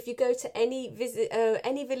 If you go to any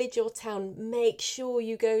village or town, make sure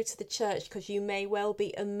you go to the church, because you may well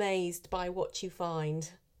be amazed by what you find.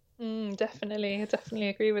 Definitely. I definitely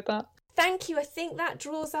agree with that. Thank you. I think that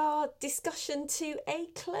draws our discussion to a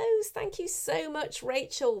close. Thank you so much,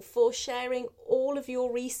 Rachel, for sharing all of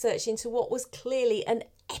your research into what was clearly an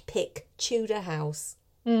epic Tudor house.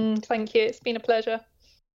 Thank you. It's been a pleasure.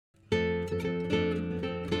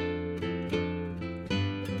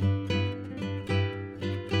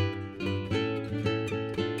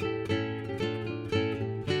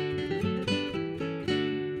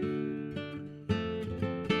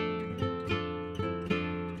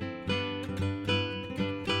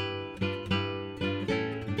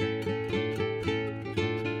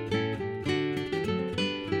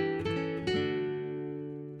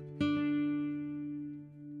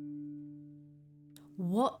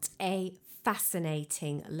 What a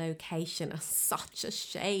fascinating location. Such a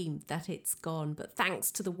shame that it's gone, but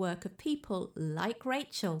thanks to the work of people like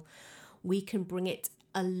Rachel, we can bring it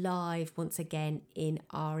alive once again in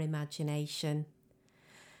our imagination.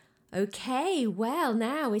 Okay, well,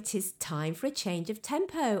 now it is time for a change of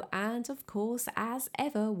tempo, and of course, as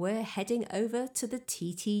ever, we're heading over to the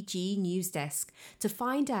TTG news desk to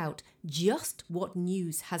find out just what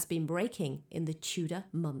news has been breaking in the Tudor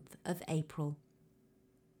month of April.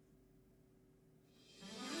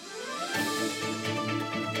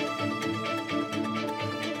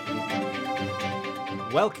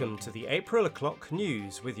 Welcome to the April O'Clock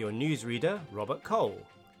News with your newsreader, Robert Cole.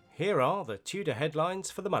 Here are the Tudor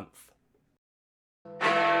headlines for the month.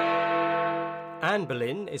 Anne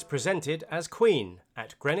Boleyn is presented as Queen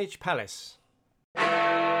at Greenwich Palace.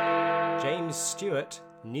 James Stuart,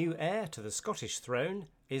 new heir to the Scottish throne,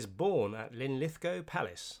 is born at Linlithgow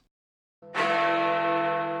Palace.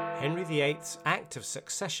 Henry VIII's Act of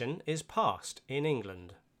Succession is passed in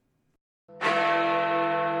England.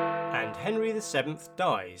 And Henry VII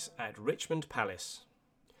dies at Richmond Palace.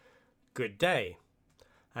 Good day.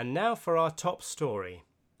 And now for our top story.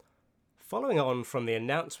 Following on from the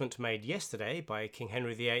announcement made yesterday by King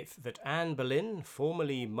Henry VIII that Anne Boleyn,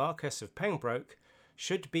 formerly Marquess of Pembroke,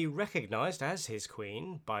 should be recognised as his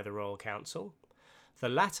Queen by the Royal Council, the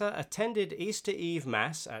latter attended Easter Eve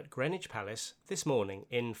Mass at Greenwich Palace this morning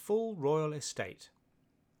in full royal estate.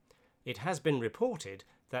 It has been reported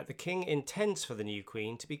that the King intends for the new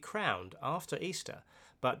Queen to be crowned after Easter,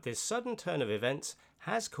 but this sudden turn of events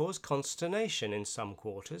has caused consternation in some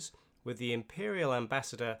quarters, with the Imperial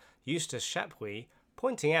Ambassador Eustace Chapuis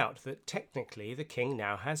pointing out that technically the King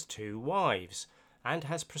now has 2 wives, and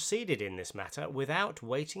has proceeded in this matter without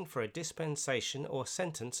waiting for a dispensation or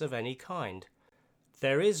sentence of any kind.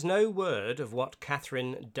 There is no word of what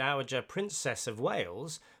Catherine, Dowager Princess of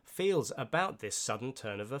Wales, feels about this sudden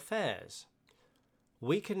turn of affairs.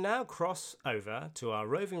 We can now cross over to our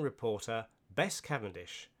roving reporter, Bess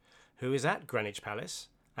Cavendish, who is at Greenwich Palace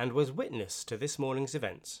and was witness to this morning's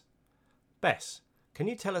events. Bess, can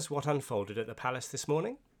you tell us what unfolded at the palace this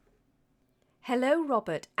morning? Hello,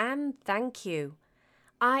 Robert, and thank you.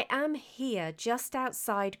 I am here just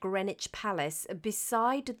outside Greenwich Palace,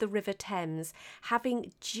 beside the River Thames,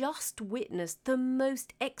 having just witnessed the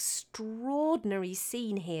most extraordinary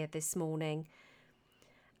scene here this morning.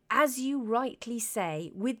 As you rightly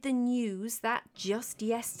say, with the news that just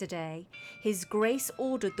yesterday His Grace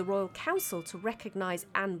ordered the Royal Council to recognise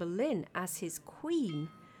Anne Boleyn as his Queen,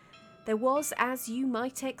 there was, as you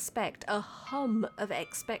might expect, a hum of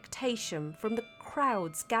expectation from the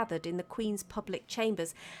crowds gathered in the Queen's public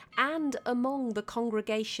chambers and among the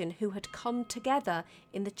congregation who had come together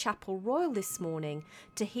in the Chapel Royal this morning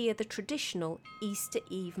to hear the traditional Easter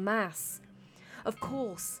Eve Mass. Of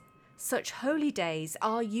course, such holy days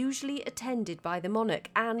are usually attended by the monarch,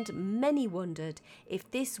 and many wondered if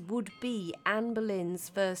this would be Anne Boleyn's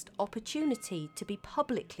first opportunity to be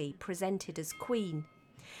publicly presented as Queen.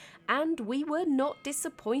 And we were not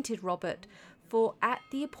disappointed, Robert, for at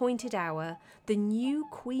the appointed hour, the new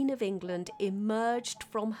Queen of England emerged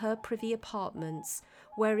from her privy apartments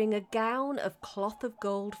wearing a gown of cloth of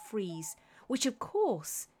gold frieze, which of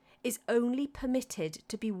course is only permitted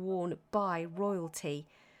to be worn by royalty.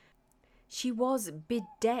 She was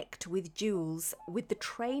bedecked with jewels, with the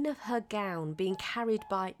train of her gown being carried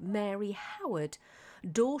by Mary Howard,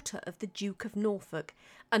 daughter of the Duke of Norfolk,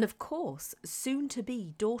 and of course soon to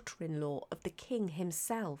be daughter-in-law of the King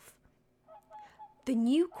himself. The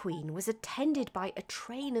new Queen was attended by a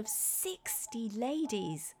train of 60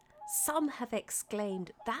 ladies. Some have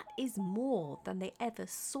exclaimed that is more than they ever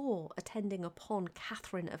saw attending upon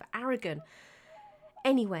Catherine of Aragon.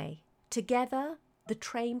 Anyway, together the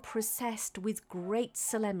train processed with great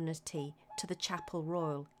solemnity to the Chapel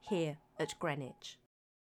Royal here at Greenwich.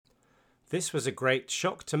 This was a great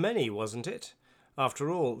shock to many, wasn't it? After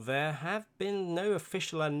all, there have been no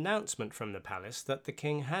official announcement from the palace that the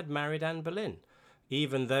king had married Anne Boleyn,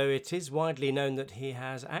 even though it is widely known that he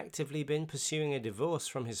has actively been pursuing a divorce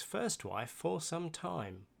from his first wife for some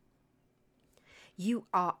time. You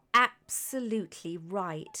are absolutely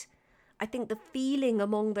right. I think the feeling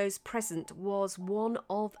among those present was one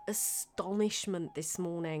of astonishment this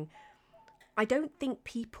morning. I don't think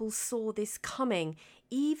people saw this coming,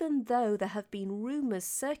 even though there have been rumours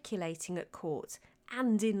circulating at court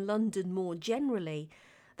and in London more generally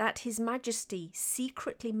that His Majesty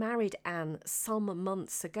secretly married Anne some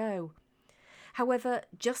months ago. However,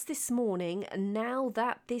 just this morning, now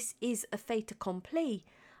that this is a fait accompli,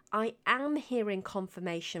 I am hearing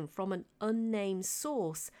confirmation from an unnamed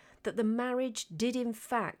source that the marriage did in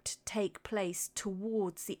fact take place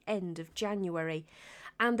towards the end of January,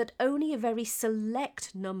 and that only a very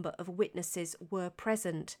select number of witnesses were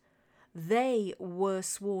present. They were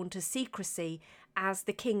sworn to secrecy as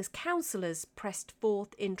the King's counsellors pressed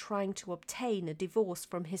forth in trying to obtain a divorce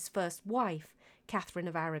from his first wife, Catherine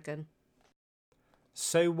of Aragon.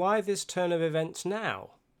 So why this turn of events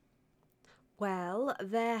now? Well,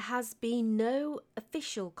 there has been no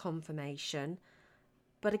official confirmation,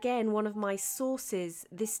 but again, one of my sources,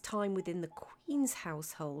 this time within the Queen's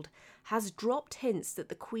household, has dropped hints that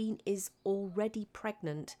the Queen is already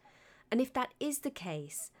pregnant. And if that is the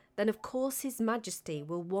case, then of course His Majesty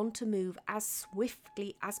will want to move as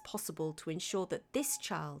swiftly as possible to ensure that this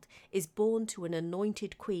child is born to an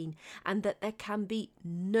anointed queen and that there can be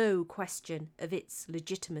no question of its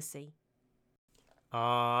legitimacy.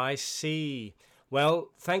 Ah, I see. Well,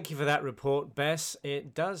 thank you for that report, Bess.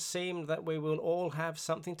 It does seem that we will all have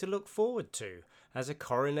something to look forward to, as a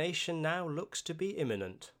coronation now looks to be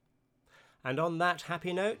imminent. And on that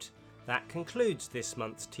happy note, that concludes this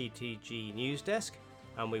month's TTG News Desk,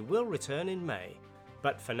 and we will return in May.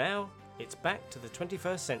 But for now, it's back to the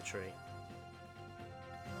 21st century.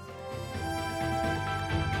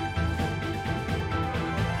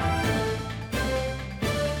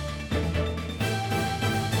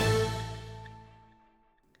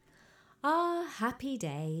 Happy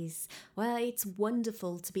days. Well, it's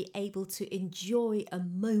wonderful to be able to enjoy a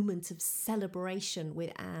moment of celebration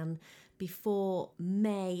with Anne before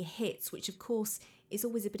May hits, which of course is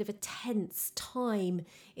always a bit of a tense time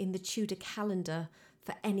in the Tudor calendar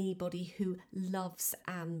for anybody who loves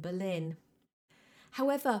Anne Boleyn.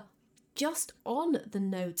 However, just on the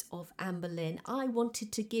note of Anne Boleyn, I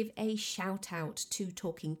wanted to give a shout out to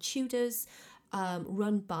Talking Tudors,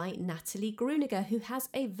 run by Natalie Gruniger, who has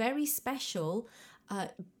a very special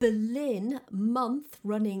Boleyn month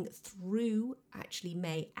running through actually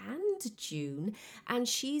May and June, and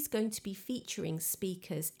she's going to be featuring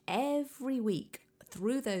speakers every week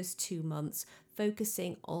through those 2 months,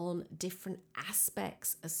 focusing on different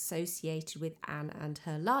aspects associated with Anne and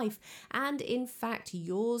her life. And in fact,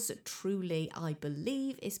 yours truly, I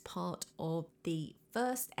believe, is part of the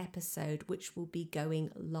first episode, which will be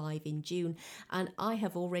going live in June. And I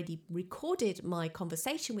have already recorded my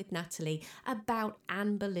conversation with Natalie about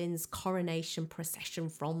Anne Boleyn's coronation procession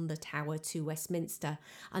from the Tower to Westminster.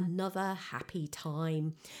 Another happy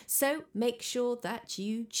time. So make sure that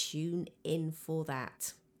you tune in for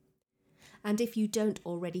that. And if you don't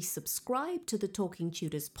already subscribe to the Talking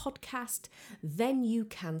Tudors podcast, then you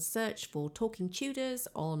can search for Talking Tudors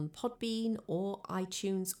on Podbean or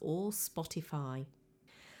iTunes or Spotify.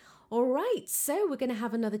 All right, so we're going to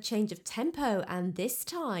have another change of tempo, and this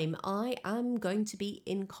time I am going to be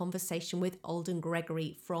in conversation with Alden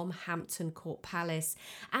Gregory from Hampton Court Palace.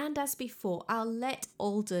 And as before, I'll let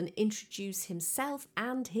Alden introduce himself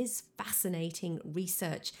and his fascinating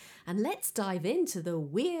research. And let's dive into the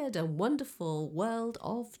weird and wonderful world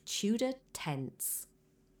of Tudor tents.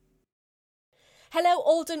 Hello,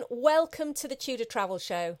 Alden. Welcome to the Tudor Travel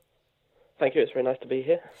Show. Thank you. It's very nice to be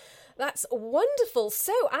here. That's wonderful.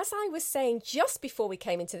 So, as I was saying just before we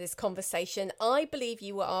came into this conversation, I believe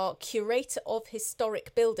you are curator of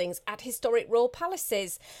historic buildings at historic royal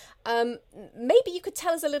palaces. Maybe you could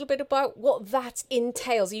tell us a little bit about what that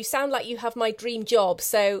entails. You sound like you have my dream job,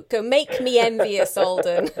 so go make me envious,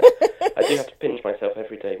 Alden. I do have to pinch myself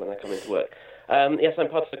every day when I come into work. Yes, I'm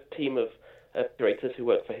part of a team of curators who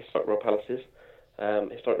work for Historic Royal Palaces.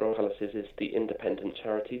 Historic Royal Palaces is the independent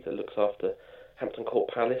charity that looks after Hampton Court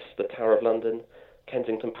Palace, the Tower of London,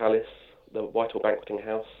 Kensington Palace, the Whitehall Banqueting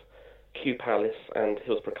House, Kew Palace and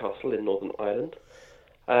Hillsborough Castle in Northern Ireland.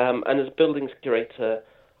 And as buildings curator,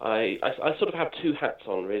 I sort of have two hats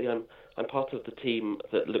on, really. I'm part of the team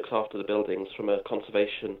that looks after the buildings from a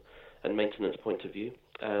conservation and maintenance point of view,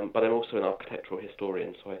 but I'm also an architectural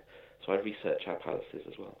historian, so I research our palaces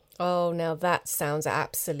as well. Oh, now that sounds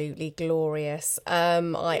absolutely glorious. It's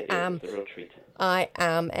a real treat. I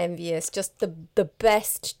am envious. Just the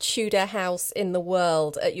best Tudor house in the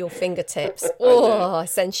world at your fingertips. Oh, I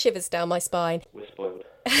send shivers down my spine. We're spoiled.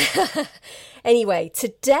 Anyway,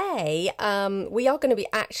 today we are going to be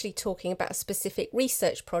actually talking about a specific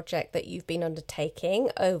research project that you've been undertaking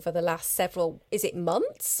over the last several, is it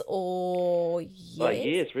months or years?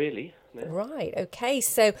 Years, really. Yeah. Right, okay.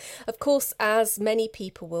 So, of course, as many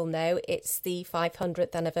people will know, it's the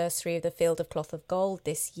 500th anniversary of the Field of Cloth of Gold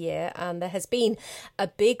this year, and there has been a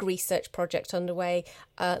big research project underway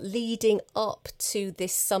leading up to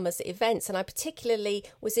this summer's events. And I particularly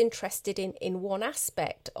was interested in one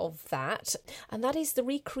aspect of that, and that is the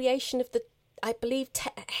recreation of the, I believe,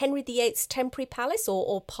 Henry VIII's temporary palace,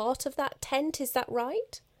 or part of that tent. Is that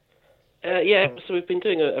right? Yeah, so we've been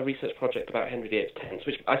doing a research project about Henry VIII's tents,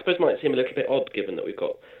 which I suppose might seem a little bit odd given that we've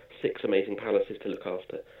got 6 amazing palaces to look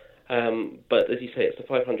after. But as you say, it's the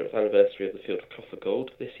 500th anniversary of the Field of Cloth of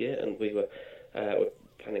Gold this year, and we're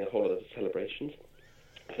planning a whole lot of celebrations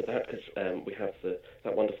for that because we have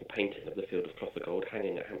that wonderful painting of the Field of Cloth of Gold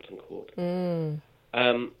hanging at Hampton Court. And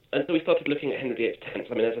so we started looking at Henry VIII's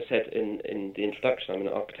tents. I mean, as I said in the introduction, I'm an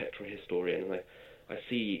architectural historian, and I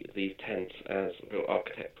see these tents as real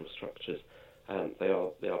architectural structures. They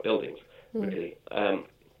are buildings, really. So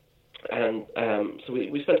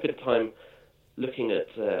we spent a bit of time looking at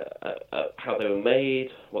how they were made,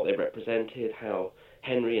 what they represented, how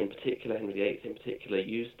Henry VIII in particular,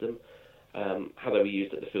 used them, how they were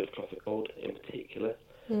used at the Field of Cloth of Gold in particular,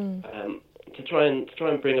 to try and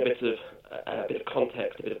bring a bit of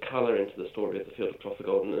context, a bit of colour into the story of the Field of Cloth of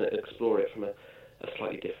Gold and explore it from a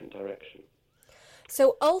slightly different direction.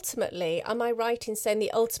 So ultimately, am I right in saying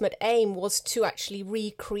the ultimate aim was to actually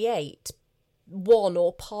recreate one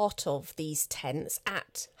or part of these tents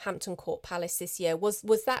at Hampton Court Palace this year? Was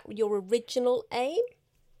that your original aim?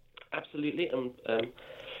 Absolutely. I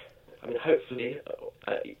mean, hopefully,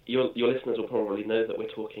 your listeners will probably know that we're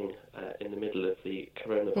talking in the middle of the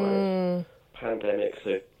coronavirus pandemic,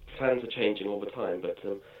 so plans are changing all the time, but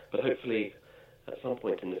hopefully at some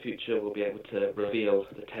point in the future we'll be able to reveal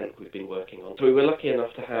the tent we've been working on. So we were lucky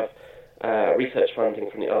enough to have research funding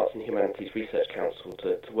from the Arts and Humanities Research Council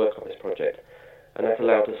to work on this project, and that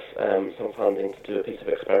allowed us some funding to do a piece of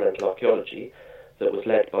experimental archaeology that was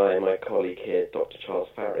led by my colleague here, Dr. Charles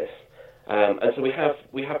Farris. And so we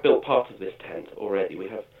have built part of this tent already. We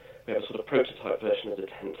have a sort of prototype version of the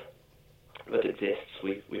tent that exists.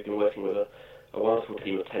 We've been working with a wonderful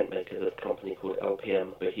team of tent makers at a company called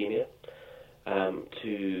LPM Bohemia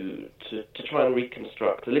to try and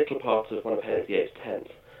reconstruct a little part of one of Henry VIII's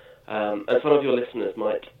tents. And some of your listeners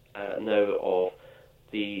might know of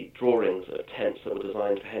the drawings of tents that were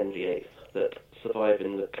designed for Henry VIII that survive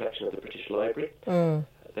in the collection of the British Library.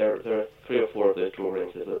 There are 3 or 4 of those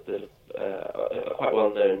drawings. There's a quite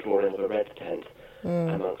well-known drawing of a red tent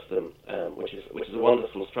amongst them, which is a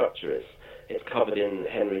wonderful structure. it's covered in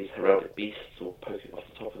Henry's heraldic beasts, all poking off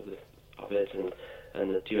the top of it,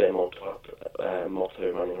 and the Dieu et mon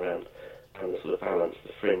motto running around the sort of valance,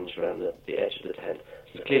 the fringe around the edge of the tent.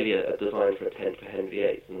 So it's clearly a design for a tent for Henry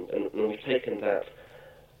VIII, and we've taken that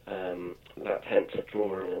tent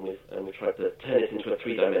drawing and we've tried to turn it into a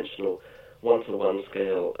three-dimensional, one-to-one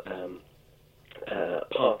scale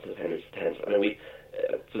part of Henry's tent. I mean,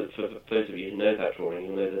 for those of you who know that drawing,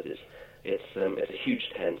 you'll know that it's a huge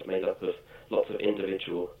tent made up of lots of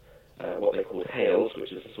individual what they call hales,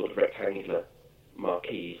 which is a sort of rectangular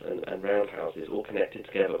marquees and roundhouses, all connected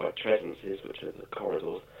together by tresences, which are the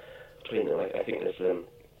corridors between them. I think there's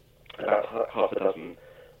about half a dozen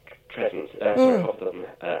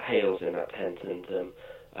hales in that tent, and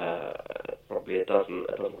probably a dozen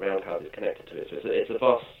roundhouses connected to it. So it's a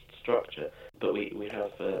vast structure, but we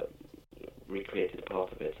have recreated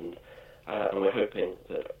part of it, and we're hoping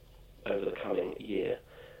that over the coming year,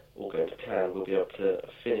 all going to plan, we'll be able to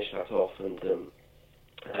finish that off and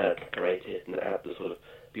decorate it and add the sort of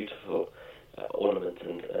beautiful ornament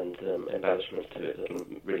and embellishments to it that will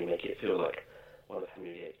really make it feel like one of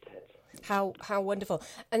Henry VIII's tents. How wonderful.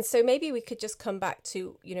 And so maybe we could just come back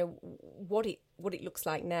to, what it looks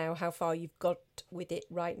like now, how far you've got with it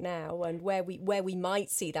right now, and where we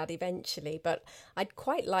might see that eventually. But I'd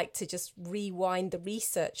quite like to just rewind the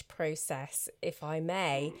research process, if I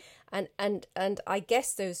may. And I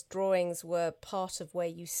guess those drawings were part of where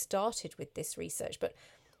you started with this research. But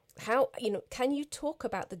how, can you talk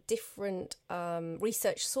about the different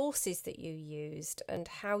research sources that you used and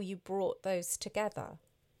how you brought those together?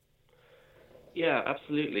 Yeah,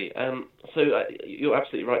 absolutely. So you're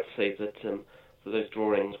absolutely right to say that those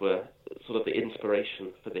drawings were sort of the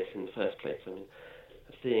inspiration for this in the first place. I mean,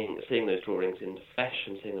 seeing those drawings in the flesh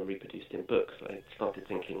and seeing them reproduced in books, I started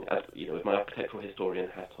thinking, with my architectural historian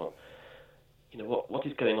hat on, what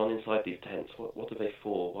is going on inside these tents? What are they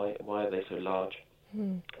for? Why are they so large?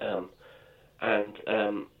 And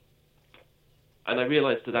I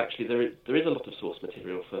realised that actually there is a lot of source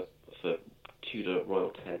material for Tudor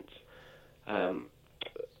royal tents.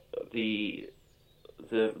 The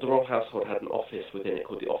royal household had an office within it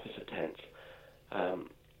called the Office of Tents,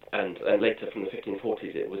 and later from the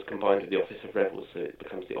 1540s it was combined with the Office of Revels, so it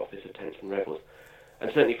becomes the Office of Tents and Revels.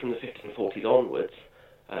 And certainly from the 1540s onwards,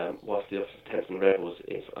 whilst the Office of Tents and Revels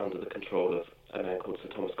is under the control of a man called Sir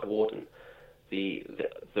Thomas Cawarden, the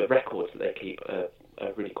records that they keep are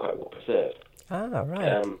really quite well preserved. Ah,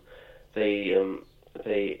 right.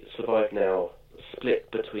 They survive now split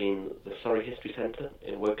between the Surrey History Centre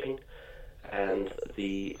in Woking and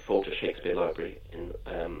the Folger Shakespeare Library in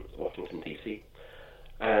Washington DC,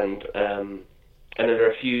 and then there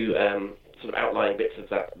are a few sort of outlying bits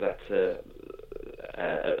of of the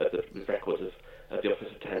records of the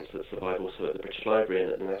Office of Tents that survive also at the British Library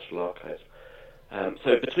and at the National Archives.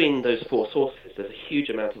 So between those four sources, there's a huge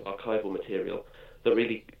amount of archival material that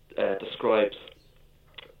really describes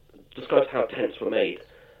how tents were made.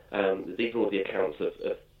 These are all the accounts of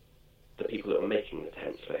the people that were making the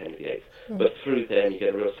tents for Henry VIII. But through them you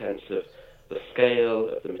get a real sense of the scale,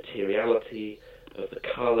 of the materiality, of the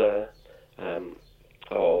colour,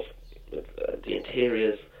 of the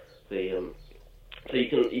interiors. So you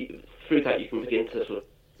can, through that you can begin to sort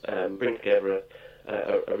of bring together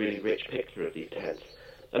a really rich picture of these tents.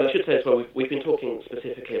 And I should say as well, we've been talking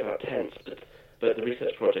specifically about tents, but the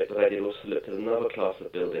research project that I did also looked at another class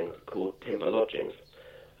of buildings called timber lodgings,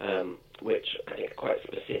 which I think are quite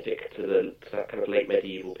specific to that kind of late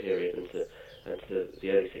medieval period and to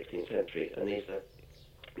the early 16th century. And these are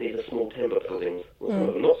small timber buildings, well, some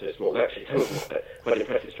of them not so small, actually, some of them quite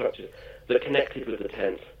impressive structures, that connected with the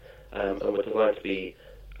tents and were designed to be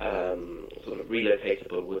sort of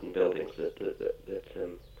relocatable wooden buildings that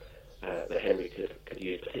Henry could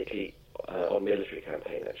use, particularly on military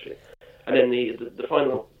campaign, actually. And then the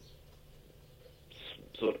final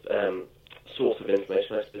sort of source of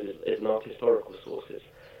information, I suppose, is an art historical sources.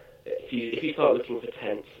 If you start looking for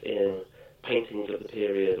tents in paintings of the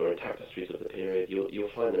period or in tapestries of the period, you'll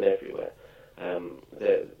find them everywhere.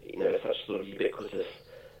 They're such sort of ubiquitous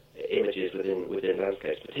images within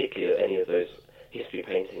landscapes, particularly any of those history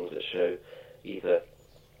paintings that show either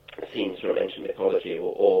scenes from ancient mythology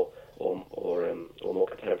or more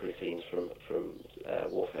contemporary scenes from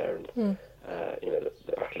warfare and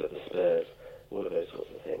the Battle of the Spurs. All of those sorts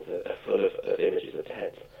of things are full of images of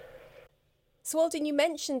tents. So, Alden, you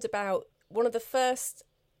mentioned about one of the first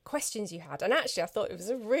questions you had, and actually I thought it was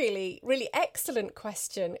a really, really excellent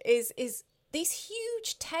question, is these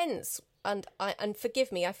huge tents, and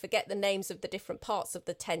forgive me, I forget the names of the different parts of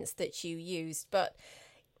the tents that you used, but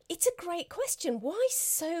it's a great question. Why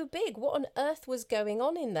so big? What on earth was going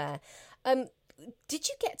on in there? Did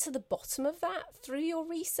you get to the bottom of that through your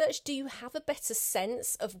research? Do you have a better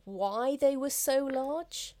sense of why they were so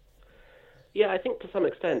large? Yeah, I think to some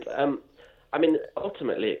extent.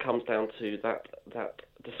 Ultimately it comes down to that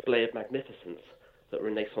display of magnificence that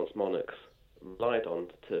Renaissance monarchs relied on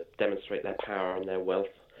to demonstrate their power and their wealth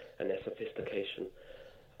and their sophistication.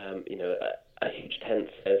 A huge tent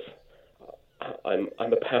says, I'm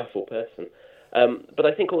a powerful person. But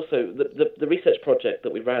I think also the research project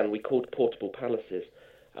that we ran, we called Portable Palaces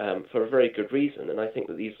for a very good reason, and I think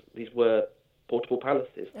that these were portable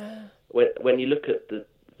palaces. When you look at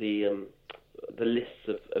the lists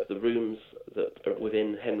of the rooms that are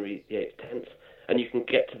within Henry VIII's tent, and you can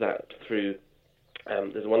get to that through,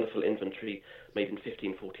 there's a wonderful inventory made in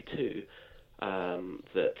 1542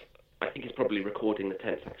 that I think is probably recording the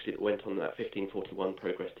tents actually that went on that 1541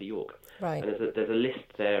 progress to York. Right. And there's a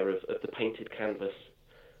list there of the painted canvas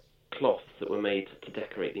cloths that were made to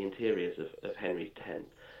decorate the interiors of Henry's tent.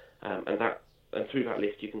 And through that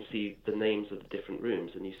list you can see the names of the different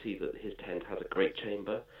rooms, and you see that his tent has a great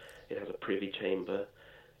chamber, it has a privy chamber,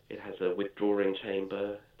 it has a withdrawing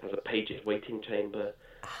chamber, it has a page's waiting chamber.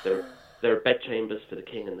 There are bed chambers for the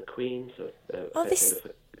king and the queen, so a bed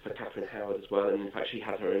chamber for Catherine Howard as well, and in fact she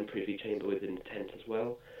has her own privy chamber within the tent as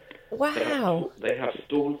well. Wow. They have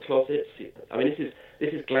stall closets. I mean,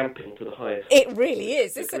 this is glamping to the highest. It really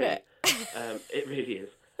is, isn't it? It really is.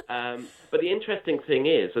 But the interesting thing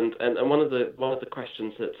is, and one of the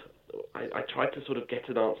questions that I tried to sort of get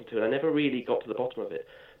an answer to, and I never really got to the bottom of it,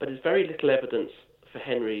 but there's very little evidence for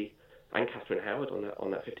Henry and Catherine Howard on that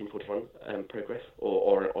 1541 progress,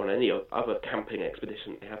 or on any other camping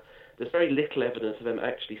expedition they have. There's very little evidence of them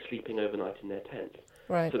actually sleeping overnight in their tents.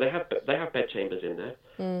 Right. So they have bed chambers in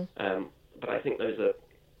there, but I think those are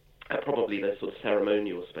probably those sort of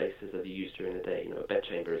ceremonial spaces that are used during the day. A bed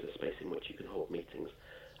chamber is a space in which you can hold meetings,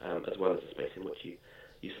 as well as a space in which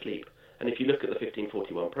you sleep. And if you look at the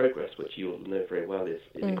 1541 progress, which you all know very well is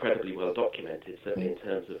incredibly well documented, certainly in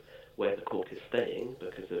terms of where the court is staying,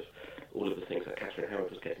 because of all of the things that Catherine Howard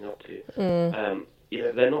was getting up to.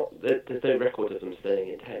 There's no record of them staying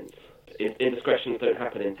in tents. Indiscretions don't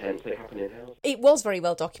happen in tents, they happen in houses. It was very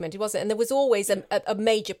well documented, wasn't it? And there was always a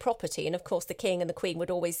major property, and of course the king and the queen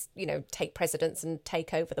would always, take precedence and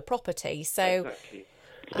take over the property. So exactly.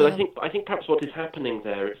 But I think perhaps what is happening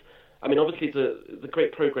there is, obviously the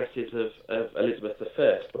great progresses of Elizabeth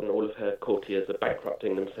I, when all of her courtiers are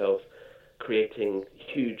bankrupting themselves, creating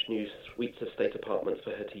huge new suites of state apartments for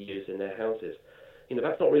her to use in their houses.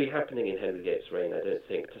 That's not really happening in Henry VIII's reign, I don't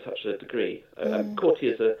think, to such a degree.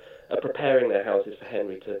 Courtiers are preparing their houses for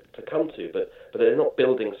Henry to come to, but they're not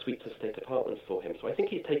building suites of state apartments for him. So I think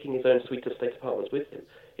he's taking his own suite of state apartments with him,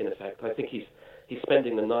 in effect. I think he's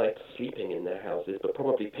spending the night sleeping in their houses, but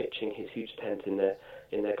probably pitching his huge tent in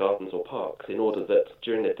their gardens or parks, in order that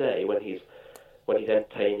during the day, when he's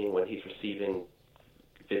entertaining, when he's receiving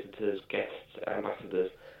visitors, guests,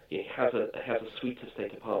 ambassadors, he has a suite of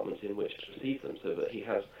state apartments in which to receive them, so that he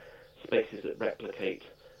has spaces that replicate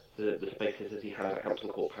the spaces that he had at Hampton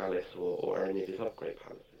Court Palace or any of his other great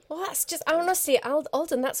palaces. Well, that's just, honestly,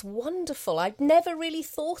 Alden, that's wonderful. I've never really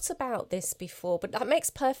thought about this before, but that makes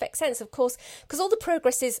perfect sense, of course, because all the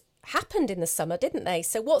progresses happened in the summer, didn't they?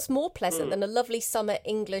 So what's more pleasant than a lovely summer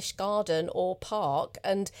English garden or park?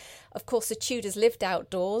 And, of course, the Tudors lived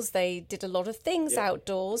outdoors. They did a lot of things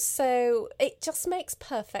outdoors, so it just makes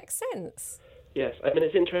perfect sense. Yes,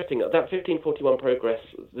 it's interesting. That 1541 progress,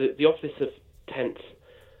 the Office of Tent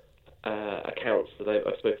accounts that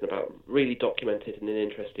I've spoken about really documented in an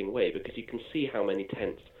interesting way, because you can see how many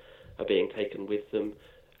tents are being taken with them.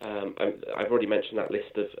 I've already mentioned that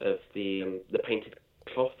list of the painted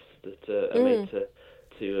cloths that are made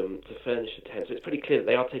to furnish the tent. So it's pretty clear that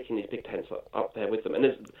they are taking these big tents up there with them. And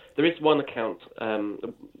there is one account,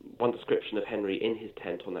 one description of Henry in his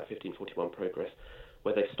tent on that 1541 progress,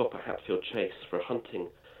 where they stop at Hatfield Chase for a hunting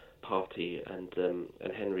party, and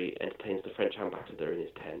Henry entertains the French ambassador in his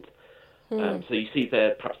tent. So you see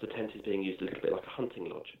there, perhaps the tent is being used a little bit like a hunting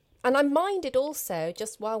lodge. And I'm minded also,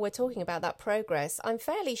 just while we're talking about that progress, I'm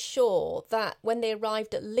fairly sure that when they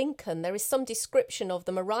arrived at Lincoln, there is some description of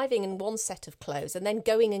them arriving in one set of clothes and then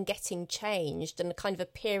going and getting changed and kind of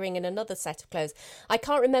appearing in another set of clothes. I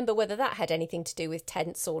can't remember whether that had anything to do with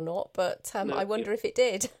tents or not, but I wonder if it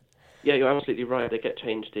did. Yeah, you're absolutely right. They get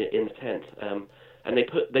changed in the tent. And they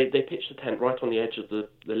pitch the tent right on the edge of the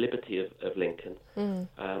liberty of Lincoln. And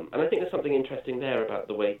I think there's something interesting there about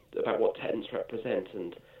what tents represent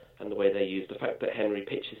and the way they're used. The fact that Henry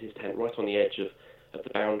pitches his tent right on the edge of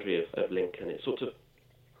the boundary of Lincoln. It's sort of,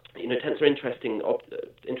 tents are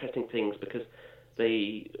interesting things, because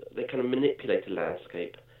they kind of manipulate a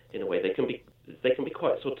landscape in a way. They can be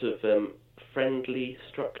quite sort of friendly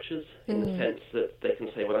structures in the sense that they can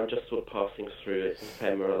say, well, I'm just sort of passing through, it's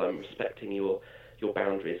ephemeral, I'm respecting your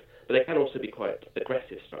boundaries. But they can also be quite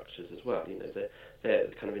aggressive structures as well. You know, they're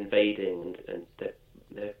kind of invading and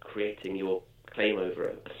they're creating your claim over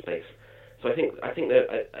a space. So I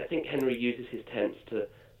think Henry uses his tents to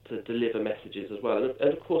deliver messages as well.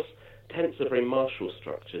 And of course, tents are very martial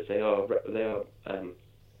structures. They are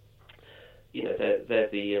you know, they're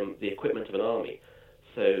the equipment of an army.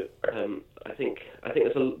 So I think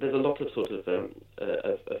there's a lot of sort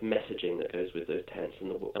of messaging that goes with those tents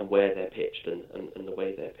and where they're pitched and the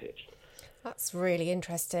way they're pitched. That's really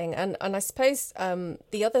interesting. And I suppose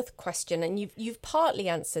the other question, and you've partly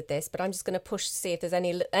answered this, but I'm just going to push to see if there's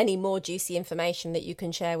any more juicy information that you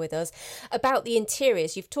can share with us about the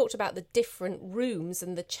interiors. You've talked about the different rooms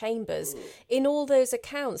and the chambers. In all those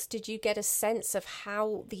accounts, did you get a sense of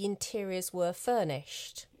how the interiors were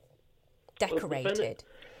furnished, decorated? Well,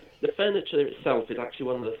 the furniture itself is actually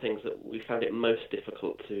one of the things that we found it most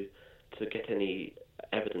difficult to get any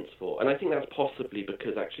evidence for, and I think that's possibly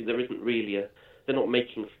because actually there isn't really they're not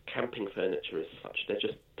making camping furniture as such. They're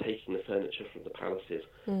just taking the furniture from the palaces,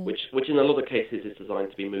 which in a lot of cases is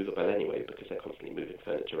designed to be movable anyway, because they're constantly moving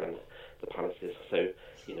furniture around the palaces. So,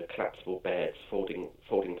 you know, collapsible beds, folding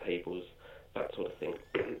tables, that sort of thing.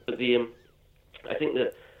 But I think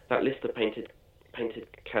that list of painted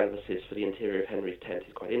canvases for the interior of Henry's tent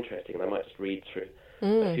is quite interesting, and I might just read through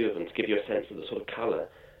a few of them to give you a sense of the sort of colour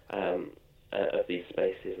of these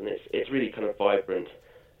spaces, and it's really kind of vibrant,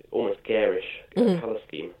 almost garish colour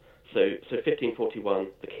scheme. So 1541,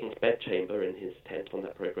 the king's bedchamber in his tent on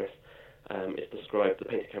that progress is described. The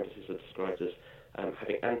painted canvases are described as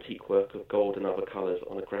having antique work of gold and other colours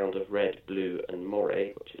on a ground of red, blue, and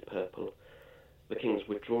moire, which is purple. The king's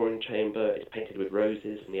withdrawing chamber is painted with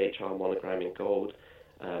roses and the HR monogram in gold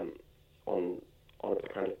on a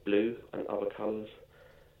background of blue and other colours.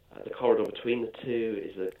 The corridor between the two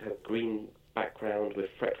is a green background with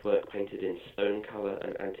fretwork painted in stone colour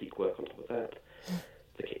and antique work on top of that.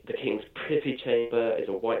 The king's privy chamber is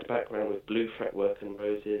a white background with blue fretwork and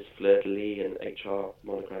roses, fleur-de-lis and HR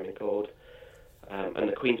monogram in gold. And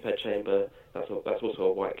the queen's bedchamber, that's also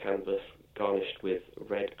a white canvas garnished with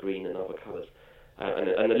red, green and other colours.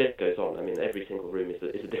 And the list goes on. I mean, every single room is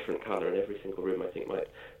a different colour, and every single room, I think, might,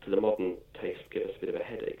 to the modern taste, give us a bit of a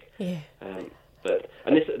headache. Yeah. But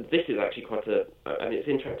this is actually quite I mean, it's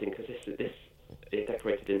interesting because this is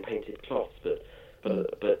decorated in painted cloths, but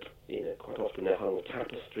you know, quite often they're hung with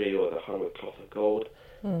tapestry or they're hung with cloth of gold.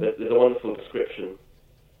 There's a wonderful description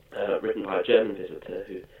written by a German visitor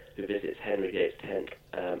who visits Henry VIII's tent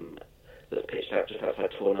that's pitched out just outside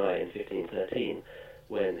Tournai in 1513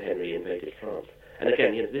 when Henry invaded France. And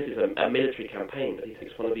again, you know, this is a military campaign, but he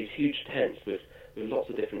thinks one of these huge tents with lots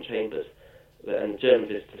of different chambers. And the German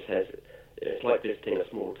visitor says it's like visiting a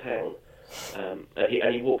small town.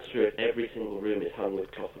 And he walks through it. Every single room is hung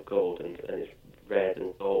with cloth of gold and is red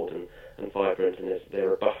and gold and vibrant. And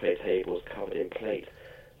there are buffet tables covered in plate,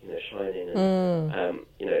 you know, shining. And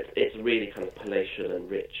you know, it's really kind of palatial and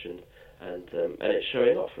rich, and it's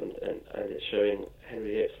showing off, and it's showing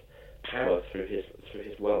Henry VIII's power through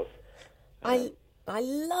his wealth. I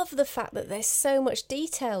love the fact that there's so much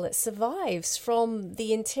detail that survives from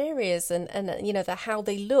the interiors and you know, how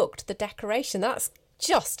they looked, the decoration. That's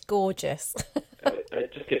just gorgeous.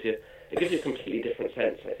 It just gives you a completely different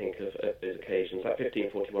sense, I think, of those occasions. That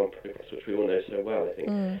 1541 progress, which we all know so well, I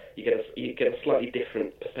think you get a slightly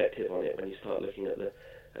different perspective on it when you start looking at the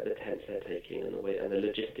tents they're taking and the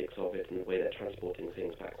logistics of it and the way they're transporting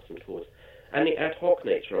things backwards and forwards. And the ad hoc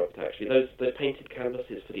nature of it, actually. Those painted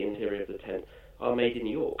canvases for the interior of the tent are made in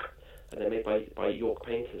York, and they're made by York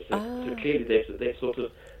painters. So clearly they've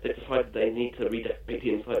decided they need to redecorate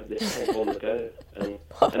the inside of this tent on the go. And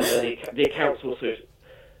the accounts also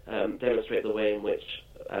demonstrate the way in which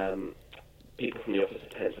people from the office of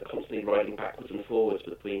tents are constantly riding backwards and forwards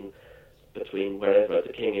between wherever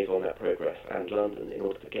the king is on that progress and London in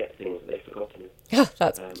order to get things that they've forgotten.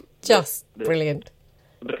 That's just brilliant.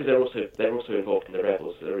 Because they're also involved in the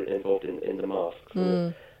revels. They're involved in the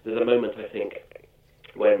masques. There's a moment, I think,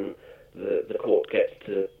 when the court gets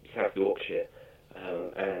to South Yorkshire,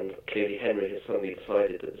 and clearly Henry has suddenly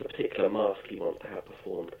decided that there's a particular mask he wants to have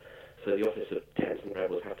performed. So the office of tents and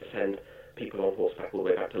revels have to send people on horseback all the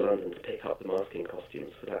way back to London to pick up the masking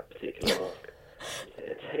costumes for that particular mask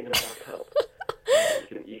and take them back up.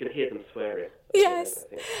 You can hear them swearing. Yes.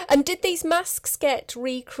 And did these masks get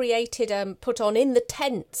recreated and put on in the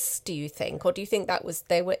tents, do you think? Or do you think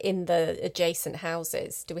they were in the adjacent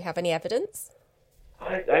houses? Do we have any evidence?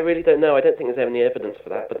 I really don't know. I don't think there's any evidence for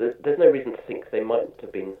that, but there's no reason to think they might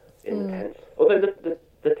have been in the tents. Although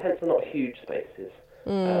the tents are not huge spaces.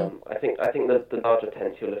 I think the larger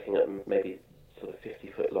tents you're looking at maybe sort of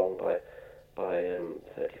 50 foot long by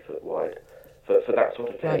 30 foot wide. For that sort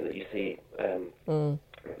of tent that you see, you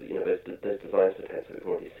know, those designs for tents that we've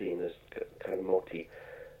already seen, those kind of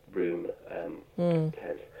multi-room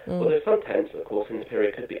tents. Although some tents, of course, in this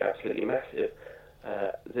period could be absolutely massive.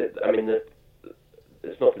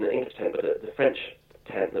 It's not an English tent, but the French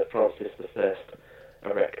tent that Francis I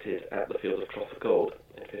erected at the Field of Cloth of Gold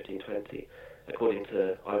in 1520, according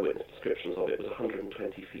to eyewitness descriptions of it, was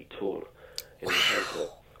 120 feet tall in the centre,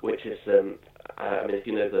 which is, if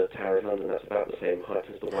you know the Tower of London, that's about the same height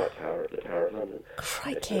as the White Tower at the Tower of London.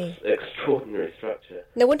 Crikey. It's an extraordinary structure.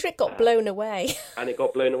 No wonder it got blown away. And it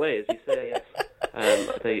got blown away, as you say, yes.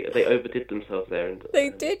 They overdid themselves there. And They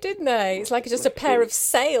did, didn't they? It's like just a pair of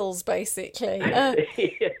sails, basically. Yes.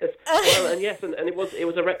 Well, and it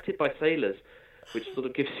was erected by sailors, which sort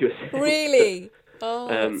of gives you a sense. Really? Oh,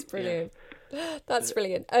 that's brilliant. That's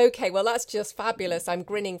brilliant. Okay, well, that's just fabulous. I'm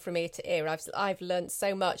grinning from ear to ear. I've learnt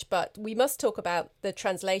so much, but we must talk about the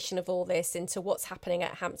translation of all this into what's happening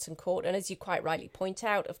at Hampton Court. And as you quite rightly point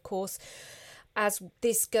out, of course, as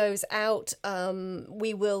this goes out,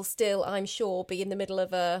 we will still, I'm sure, be in the middle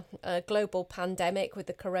of a global pandemic with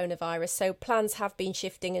the coronavirus. So plans have been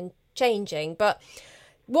shifting and changing. But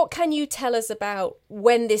what can you tell us about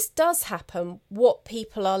when this does happen, what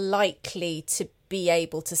people are likely to be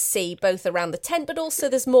able to see, both around the tent, but also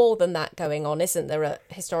there's more than that going on, isn't there, at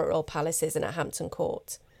Historic Royal Palaces and at Hampton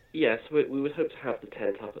Court? Yes, we would hope to have the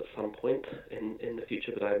tent up at some point in the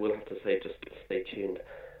future, but I will have to say, just stay tuned.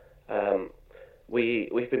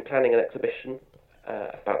 We've been planning an exhibition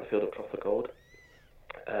about the Field of Cloth of Gold.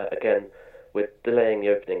 Again, we're delaying the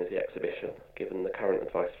opening of the exhibition, given the current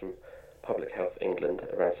advice from Public Health England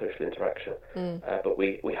around social interaction. But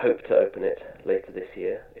we hope to open it later this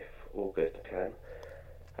year, if all goes to plan.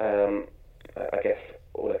 I guess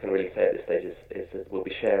all I can really say at this stage is that we'll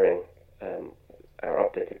be sharing our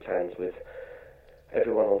updated plans with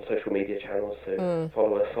everyone on social media channels, so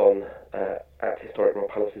follow us on at Historic Royal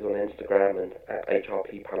Palaces on Instagram and at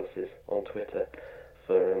HRP Palaces on Twitter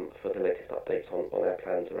for the latest updates on our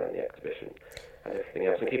plans around the exhibition and everything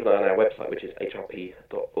else. And keep an eye on our website, which is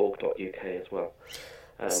hrp.org.uk as well.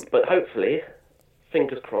 But hopefully,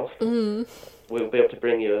 fingers crossed, we'll be able to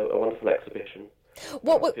bring you a wonderful exhibition.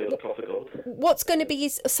 What's going to be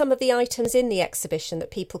some of the items in the exhibition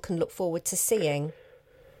that people can look forward to seeing?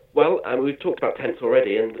 Well, we've talked about tents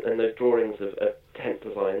already, and those drawings of tent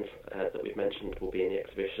designs that we've mentioned will be in the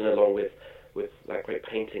exhibition, along with that great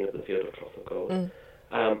painting of the Field of Cloth of Gold.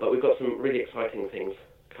 But we've got some really exciting things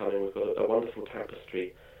coming. We've got a wonderful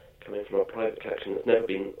tapestry coming from our private collection that's never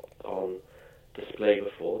been on display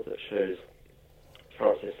before, that shows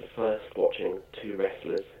Francis I watching two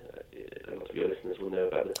wrestlers. A lot of your listeners will know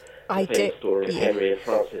about the famous story of Henry and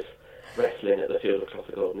Francis wrestling at the Field of Cloth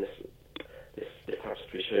of Gold, and this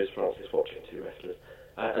tapestry shows Francis watching two wrestlers.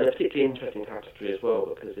 And a particularly interesting tapestry as well,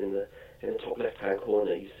 because in the top left-hand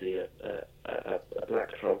corner you see a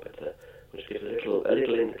black trumpeter, which gives a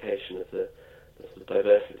little indication of the sort of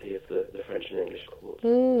diversity of the French and English courts.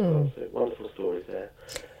 Well. So wonderful stories there.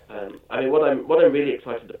 What I'm really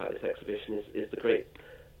excited about this exhibition is the great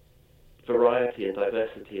variety and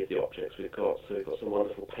diversity of the objects we've got. So we've got some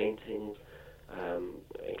wonderful paintings,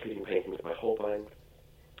 including paintings by Holbein.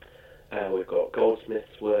 We've got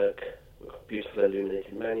goldsmiths' work. We've got beautiful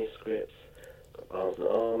illuminated manuscripts. We've got arms and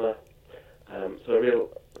armour. So a real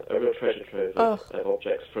treasure trove of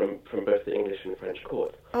objects from both the English and French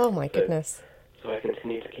court. Oh my goodness! So I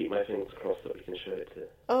continue to keep my fingers crossed that we can show it to.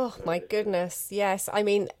 Oh my goodness! Yes, I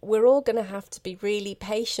mean we're all going to have to be really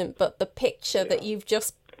patient, but the picture that you've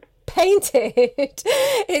just painted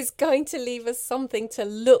is going to leave us something to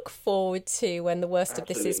look forward to when the worst of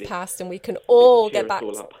this is past and we can all get back.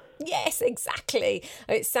 Yes, exactly.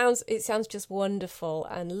 It sounds just wonderful,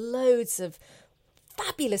 and loads of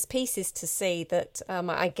fabulous pieces to see that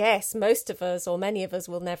I guess most of us or many of us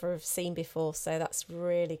will never have seen before. So that's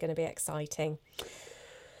really going to be exciting.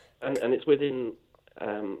 And it's within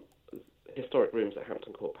historic rooms at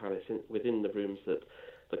Hampton Court Palace, within the rooms that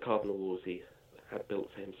the Cardinal Wolsey had built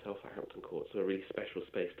for himself at Hampton Court. So a really special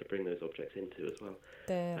space to bring those objects into as well.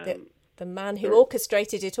 The man who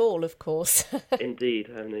orchestrated it all, of course. Indeed,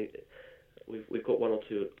 and we've got one or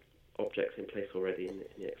two objects in place already in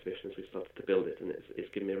the exhibition as we started to build it, and it's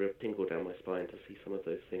given me a real tingle down my spine to see some of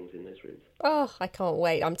those things in those rooms. Oh, I can't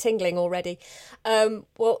wait. I'm tingling already.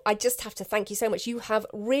 Well, I just have to thank you so much. You have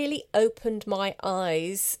really opened my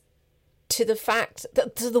eyes to the fact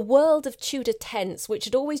that to the world of Tudor tents, which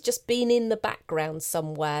had always just been in the background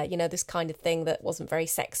somewhere, you know, this kind of thing that wasn't very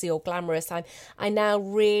sexy or glamorous. I now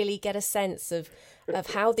really get a sense of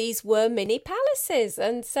how these were mini palaces.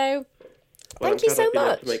 And so thank you so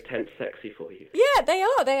much. To make tents sexy for you. Yeah, they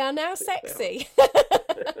are. They are now sexy.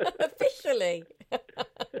 Officially.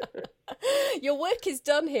 Your work is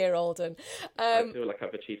done here, Alden. I feel like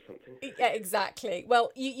I've achieved something. Yeah, exactly.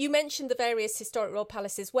 Well, you mentioned the various Historic Royal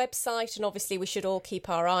Palaces website, and obviously we should all keep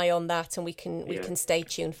our eye on that, and we can stay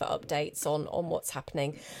tuned for updates on what's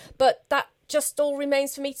happening. But that just all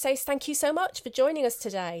remains for me to say thank you so much for joining us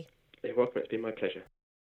today. You're welcome. It's been my pleasure.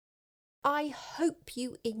 I hope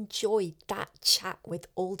you enjoyed that chat with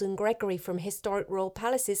Alden Gregory from Historic Royal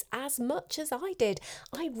Palaces as much as I did.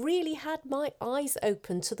 I really had my eyes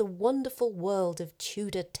open to the wonderful world of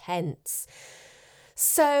Tudor tents.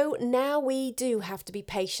 So now we do have to be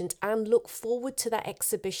patient and look forward to that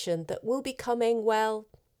exhibition that will be coming, well,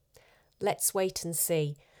 let's wait and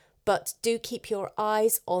see. But do keep your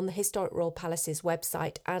eyes on the Historic Royal Palaces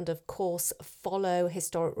website, and of course follow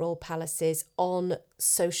Historic Royal Palaces on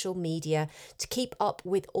social media to keep up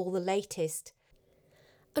with all the latest.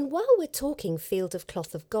 And while we're talking Field of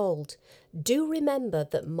Cloth of Gold, do remember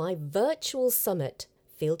that my virtual summit,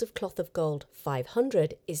 Field of Cloth of Gold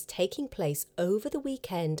 500, is taking place over the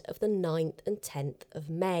weekend of the 9th and 10th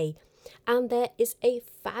of May. And there is a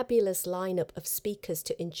fabulous lineup of speakers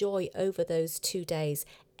to enjoy over those 2 days,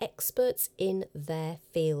 experts in their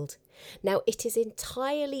field. Now, it is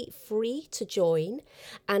entirely free to join,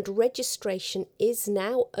 and registration is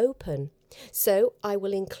now open. So I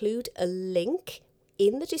will include a link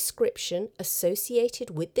in the description associated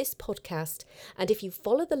with this podcast, and if you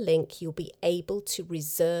follow the link, you'll be able to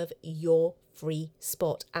reserve your free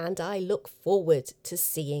spot, and I look forward to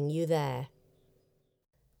seeing you there.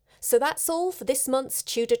 So that's all for this month's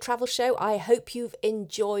Tudor Travel Show. I hope you've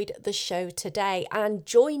enjoyed the show today, and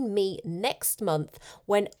join me next month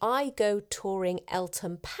when I go touring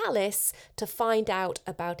Eltham Palace to find out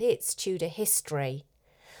about its Tudor history.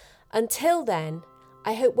 Until then,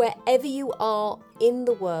 I hope wherever you are in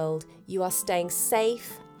the world, you are staying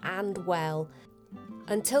safe and well.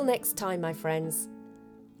 Until next time, my friends,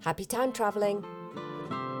 happy time travelling.